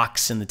the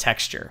blocks and the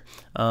texture.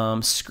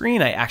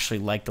 Screen I actually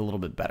liked a little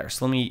bit better.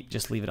 So let me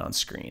just leave it on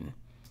screen.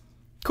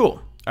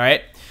 Cool. All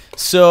right.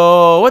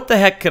 So what the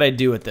heck could I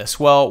do with this?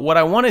 Well, what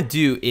I want to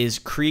do is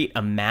create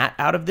a matte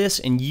out of this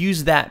and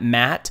use that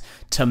matte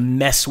to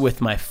mess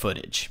with my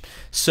footage.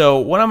 So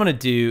what I'm going to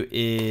do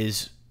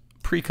is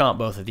pre-comp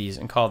both of these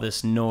and call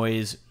this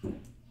noise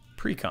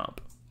pre-comp.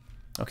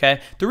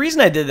 Okay, the reason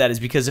I did that is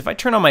because if I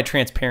turn on my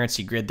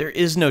transparency grid, there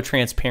is no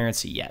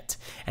transparency yet.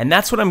 And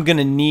that's what I'm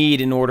gonna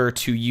need in order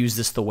to use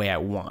this the way I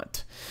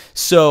want.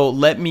 So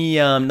let me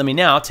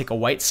now take a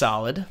white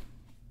solid.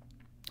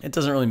 It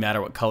doesn't really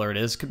matter what color it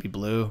is. It could be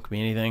blue, it could be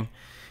anything.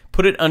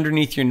 Put it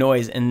underneath your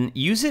noise and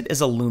use it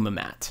as a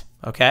Lumimat,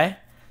 okay?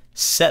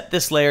 Set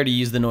this layer to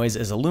use the noise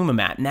as a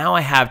Lumimat. Now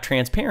I have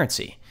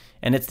transparency,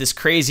 and it's this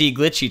crazy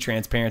glitchy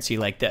transparency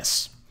like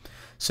this.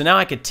 So now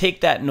I could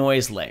take that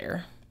noise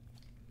layer.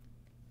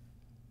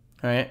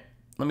 All right,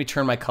 let me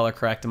turn my color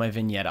correct and my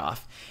vignette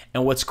off.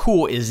 And what's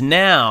cool is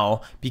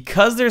now,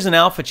 because there's an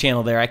alpha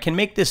channel there, I can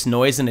make this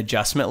noise an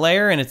adjustment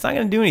layer, and it's not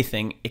gonna do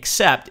anything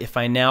except if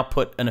I now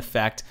put an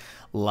effect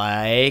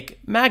like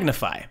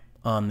magnify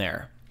on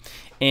there.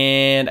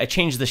 And I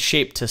change the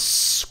shape to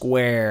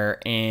square,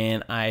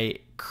 and I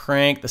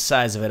crank the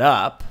size of it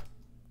up,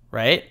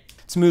 right?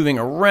 It's moving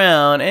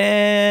around,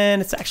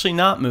 and it's actually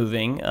not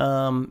moving,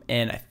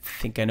 and I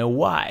think I know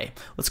why.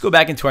 Let's go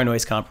back into our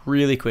noise comp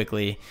really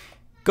quickly.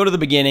 Go to the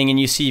beginning and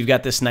you see you've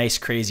got this nice,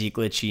 crazy,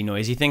 glitchy,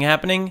 noisy thing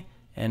happening.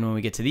 And when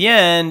we get to the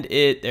end,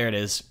 there it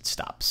is, it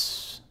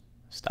stops.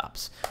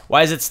 Stops.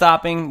 Why is it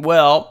stopping?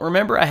 Well,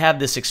 remember I have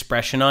this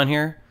expression on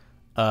here,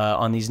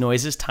 on these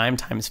noises, time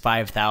times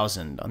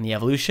 5,000 on the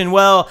evolution.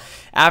 Well,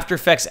 After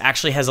Effects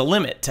actually has a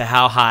limit to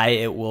how high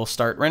it will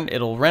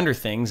it'll render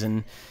things.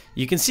 And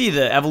you can see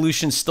the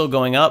evolution's still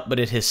going up, but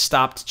it has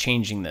stopped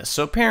changing this.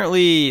 So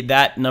apparently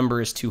that number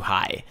is too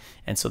high.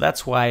 And so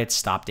that's why it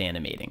stopped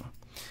animating.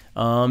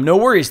 No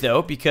worries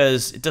though,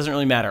 because it doesn't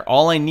really matter.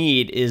 All I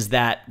need is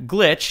that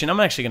glitch, and I'm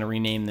actually going to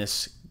rename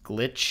this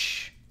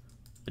glitch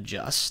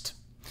adjust.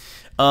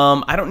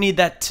 I don't need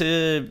that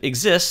to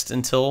exist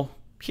until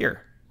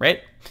here,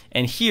 right?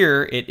 And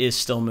here it is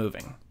still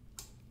moving.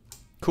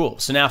 Cool.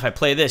 So now if I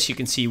play this, you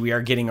can see we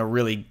are getting a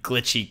really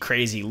glitchy,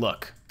 crazy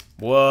look.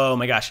 Whoa,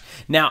 my gosh.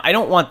 Now I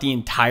don't want the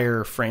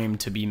entire frame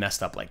to be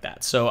messed up like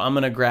that. So I'm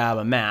going to grab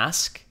a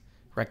mask,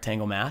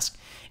 rectangle mask,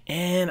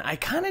 and I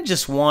kind of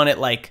just want it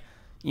like,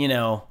 you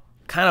know,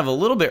 kind of a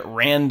little bit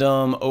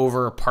random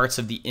over parts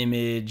of the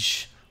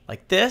image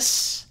like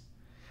this.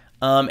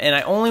 And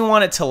I only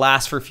want it to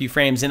last for a few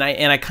frames, and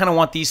I kind of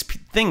want these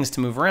things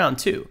to move around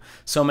too.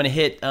 So I'm going to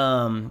hit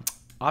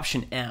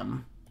Option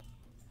M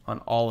on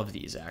all of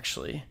these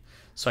actually.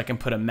 So I can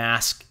put a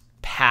mask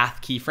path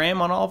keyframe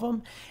on all of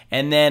them.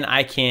 And then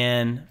I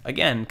can,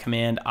 again,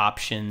 Command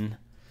Option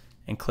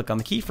and click on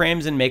the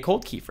keyframes and make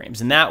hold keyframes.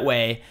 And that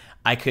way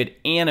I could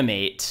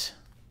animate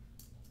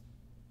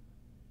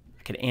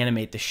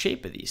the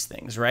shape of these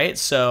things, right?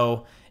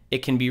 So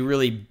it can be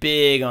really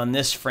big on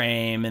this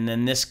frame, and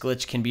then this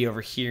glitch can be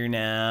over here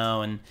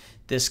now, and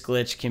this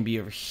glitch can be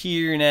over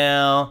here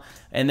now,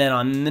 and then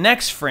on the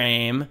next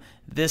frame,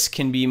 this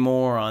can be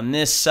more on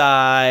this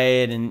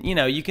side, and you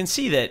know, you can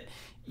see that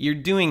you're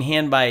doing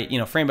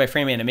frame by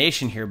frame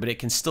animation here, but it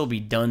can still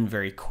be done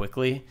very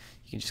quickly.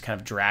 You can just kind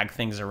of drag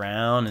things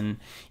around, and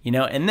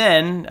and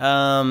then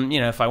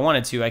if I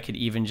wanted to, I could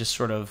even just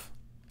sort of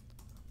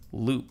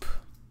loop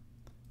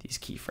these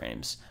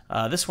keyframes.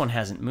 This one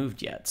hasn't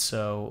moved yet,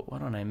 so why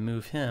don't I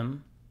move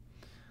him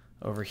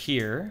over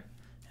here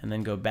and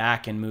then go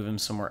back and move him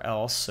somewhere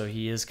else, so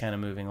he is kind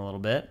of moving a little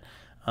bit.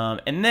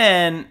 And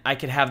then I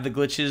could have the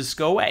glitches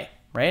go away,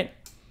 right?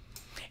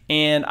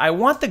 And I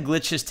want the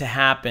glitches to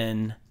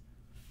happen,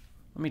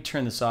 let me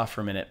turn this off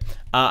for a minute.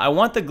 I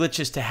want the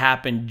glitches to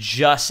happen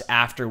just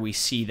after we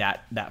see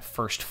that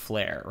first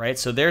flare, right?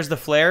 So there's the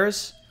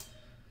flares.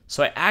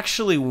 So I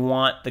actually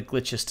want the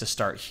glitches to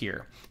start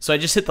here. So I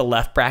just hit the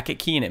left bracket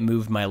key and it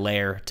moved my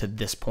layer to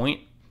this point.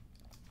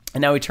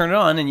 And now we turn it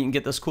on and you can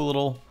get those cool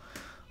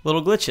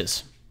little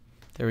glitches.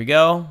 There we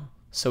go.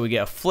 So we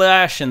get a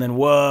flash and then,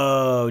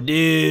 whoa,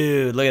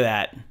 dude, look at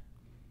that.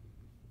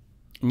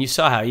 And you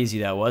saw how easy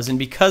that was. And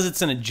because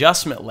it's an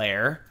adjustment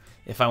layer,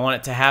 if I want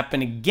it to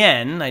happen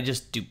again, I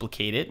just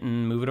duplicate it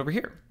and move it over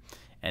here.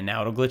 And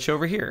now it'll glitch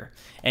over here.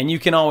 And you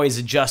can always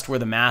adjust where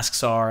the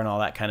masks are and all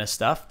that kind of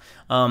stuff.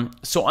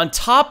 So on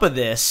top of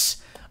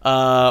this,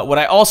 what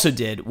I also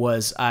did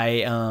was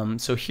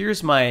so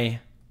here's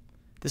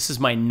this is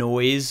my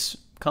noise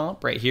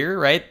comp right here,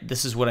 right?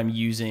 This is what I'm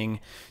using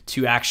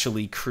to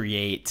actually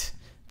create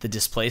the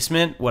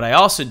displacement. What I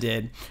also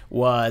did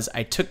was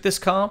I took this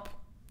comp,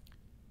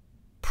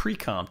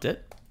 pre-comped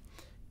it,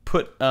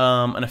 put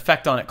an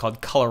effect on it called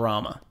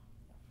Colorama.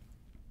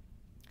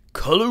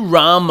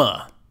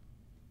 Colorama.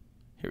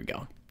 Here we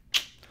go.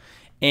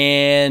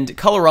 And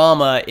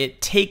Colorama,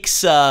 it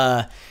takes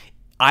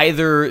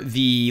either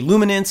the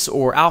luminance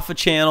or alpha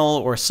channel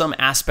or some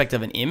aspect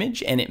of an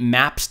image, and it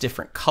maps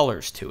different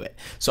colors to it.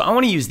 So I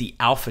want to use the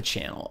alpha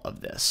channel of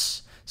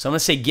this. So I'm going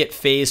to say get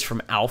phase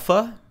from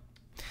alpha.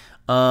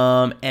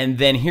 And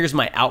then here's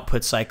my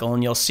output cycle,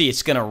 and you'll see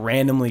it's going to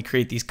randomly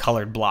create these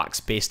colored blocks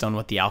based on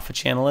what the alpha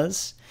channel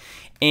is.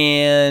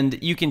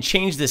 And you can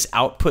change this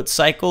output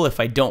cycle if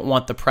I don't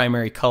want the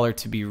primary color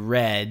to be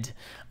red.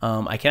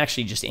 I can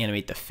actually just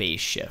animate the phase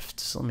shift.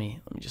 So let me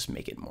just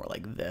make it more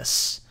like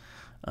this.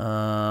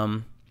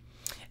 And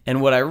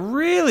And what I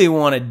really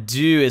want to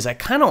do is I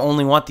kind of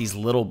only want these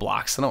little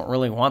blocks. I don't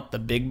really want the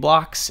big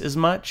blocks as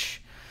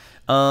much.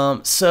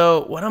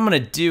 So what I'm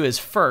going to do is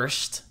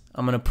first,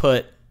 I'm going to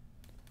put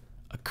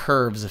a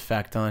curves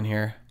effect on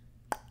here.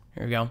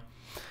 Here we go.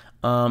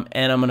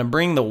 And I'm going to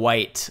bring the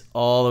white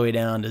all the way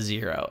down to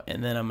 0.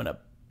 And then I'm going to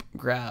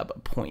grab a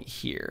point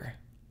here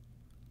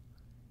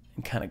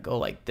and kind of go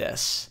like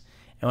this.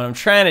 And what I'm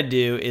trying to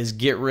do is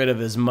get rid of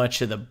as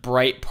much of the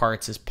bright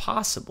parts as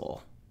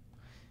possible,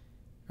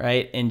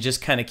 right? And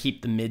just kind of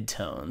keep the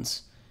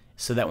midtones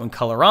so that when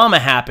Colorama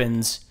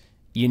happens,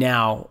 you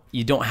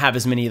don't have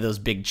as many of those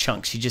big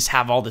chunks. You just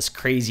have all this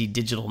crazy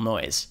digital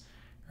noise,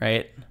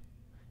 right?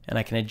 And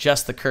I can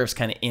adjust the curves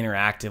kind of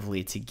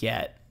interactively to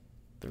get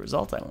the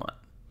result I want.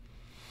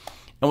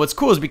 And what's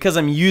cool is because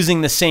I'm using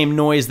the same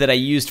noise that I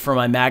used for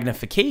my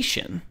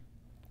magnification,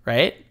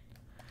 right?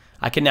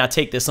 I can now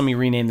take this, let me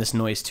rename this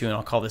noise too, and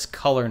I'll call this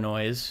color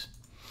noise.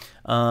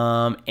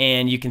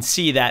 And you can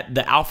see that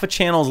the alpha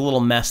channel is a little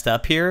messed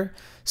up here.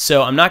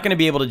 So I'm not going to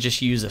be able to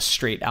just use a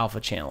straight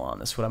alpha channel on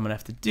this. What I'm going to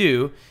have to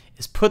do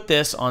is put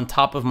this on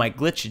top of my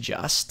glitch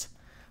adjust,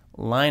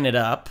 line it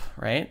up,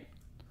 right?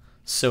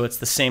 So it's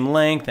the same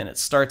length and it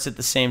starts at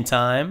the same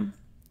time.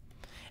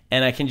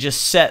 And I can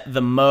just set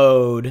the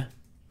mode.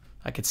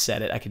 I could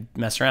set it, I could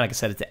mess around, I could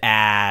set it to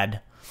add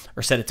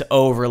or set it to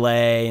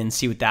overlay and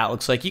see what that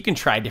looks like. You can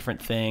try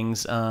different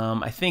things.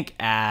 I think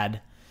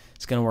add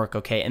is going to work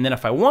okay. And then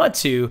if I want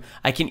to,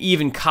 I can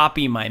even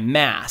copy my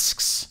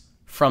masks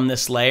from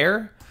this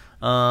layer.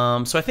 So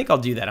I think I'll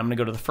do that. I'm going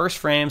to go to the first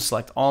frame,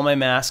 select all my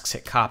masks,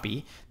 hit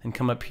copy, then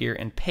come up here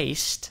and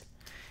paste.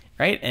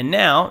 Right? And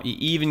now you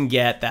even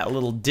get that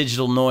little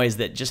digital noise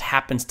that just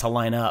happens to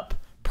line up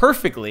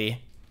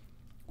perfectly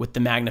with the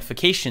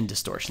magnification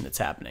distortion that's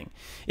happening.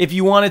 If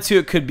you wanted to,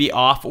 it could be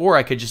off, or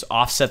I could just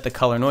offset the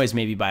color noise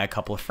maybe by a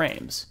couple of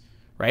frames,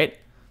 right?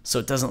 So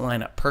it doesn't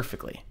line up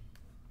perfectly.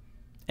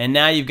 And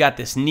now you've got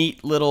this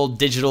neat little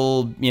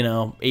digital,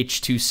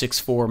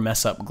 H.264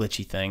 mess up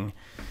glitchy thing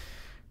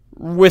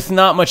with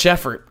not much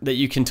effort that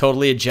you can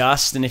totally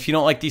adjust. And if you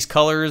don't like these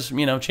colors,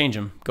 change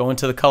them. Go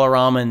into the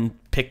Colorama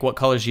and pick what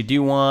colors you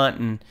do want.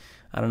 And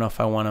I don't know if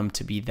I want them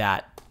to be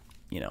that,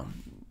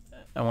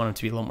 I want them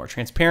to be a little more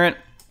transparent.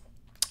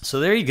 So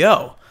there you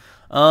go.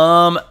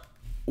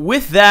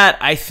 With that,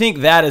 I think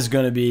that is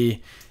going to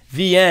be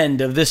the end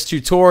of this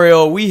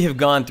tutorial. We have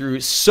gone through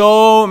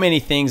so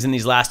many things in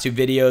these last two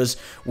videos.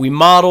 We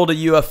modeled a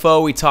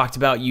UFO. We talked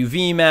about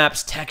UV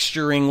maps,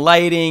 texturing,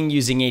 lighting,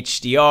 using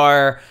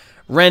HDR,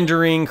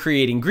 rendering,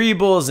 creating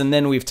greebles, and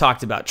then we've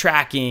talked about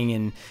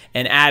tracking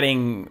and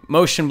adding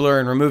motion blur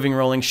and removing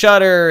rolling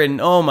shutter.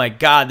 And oh my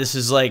God, this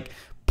is like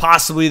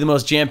possibly the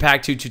most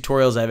jam-packed two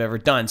tutorials I've ever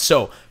done.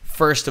 So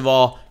first of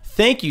all,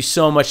 thank you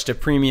so much to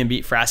Premium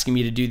Beat for asking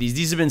me to do these.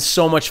 These have been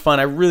so much fun.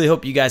 I really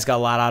hope you guys got a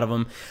lot out of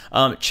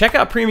them. Check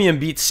out Premium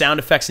Beat's sound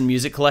effects and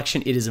music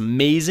collection. It is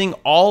amazing.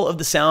 All of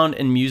the sound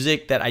and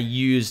music that I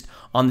used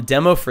on the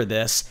demo for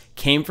this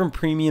came from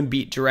Premium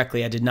Beat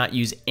directly. I did not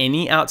use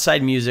any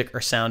outside music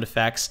or sound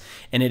effects,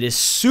 and it is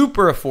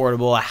super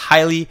affordable. I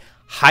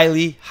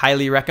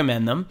highly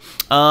recommend them.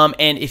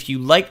 And if you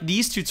like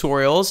these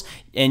tutorials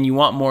and you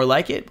want more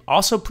like it,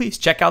 also please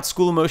check out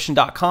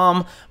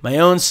schoolofmotion.com, my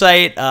own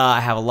site.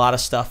 I have a lot of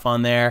stuff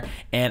on there,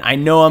 and I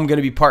know I'm going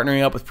to be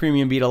partnering up with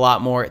Premium Beat a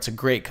lot more. It's a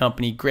great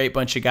company, great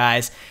bunch of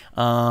guys,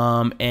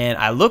 and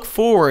I look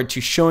forward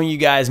to showing you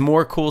guys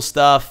more cool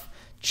stuff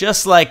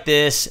just like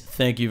this.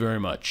 Thank you very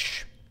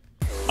much.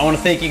 I want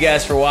to thank you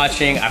guys for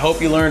watching. I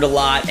hope you learned a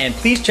lot, and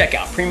please check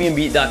out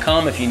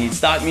premiumbeat.com if you need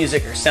stock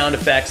music or sound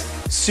effects.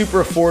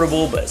 Super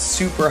affordable, but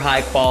super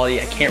high quality.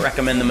 I can't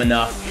recommend them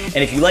enough. And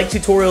if you like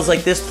tutorials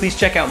like this, please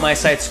check out my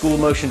site,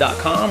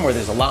 schoolofmotion.com, where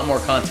there's a lot more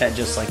content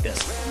just like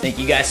this. Thank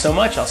you guys so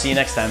much. I'll see you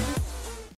next time.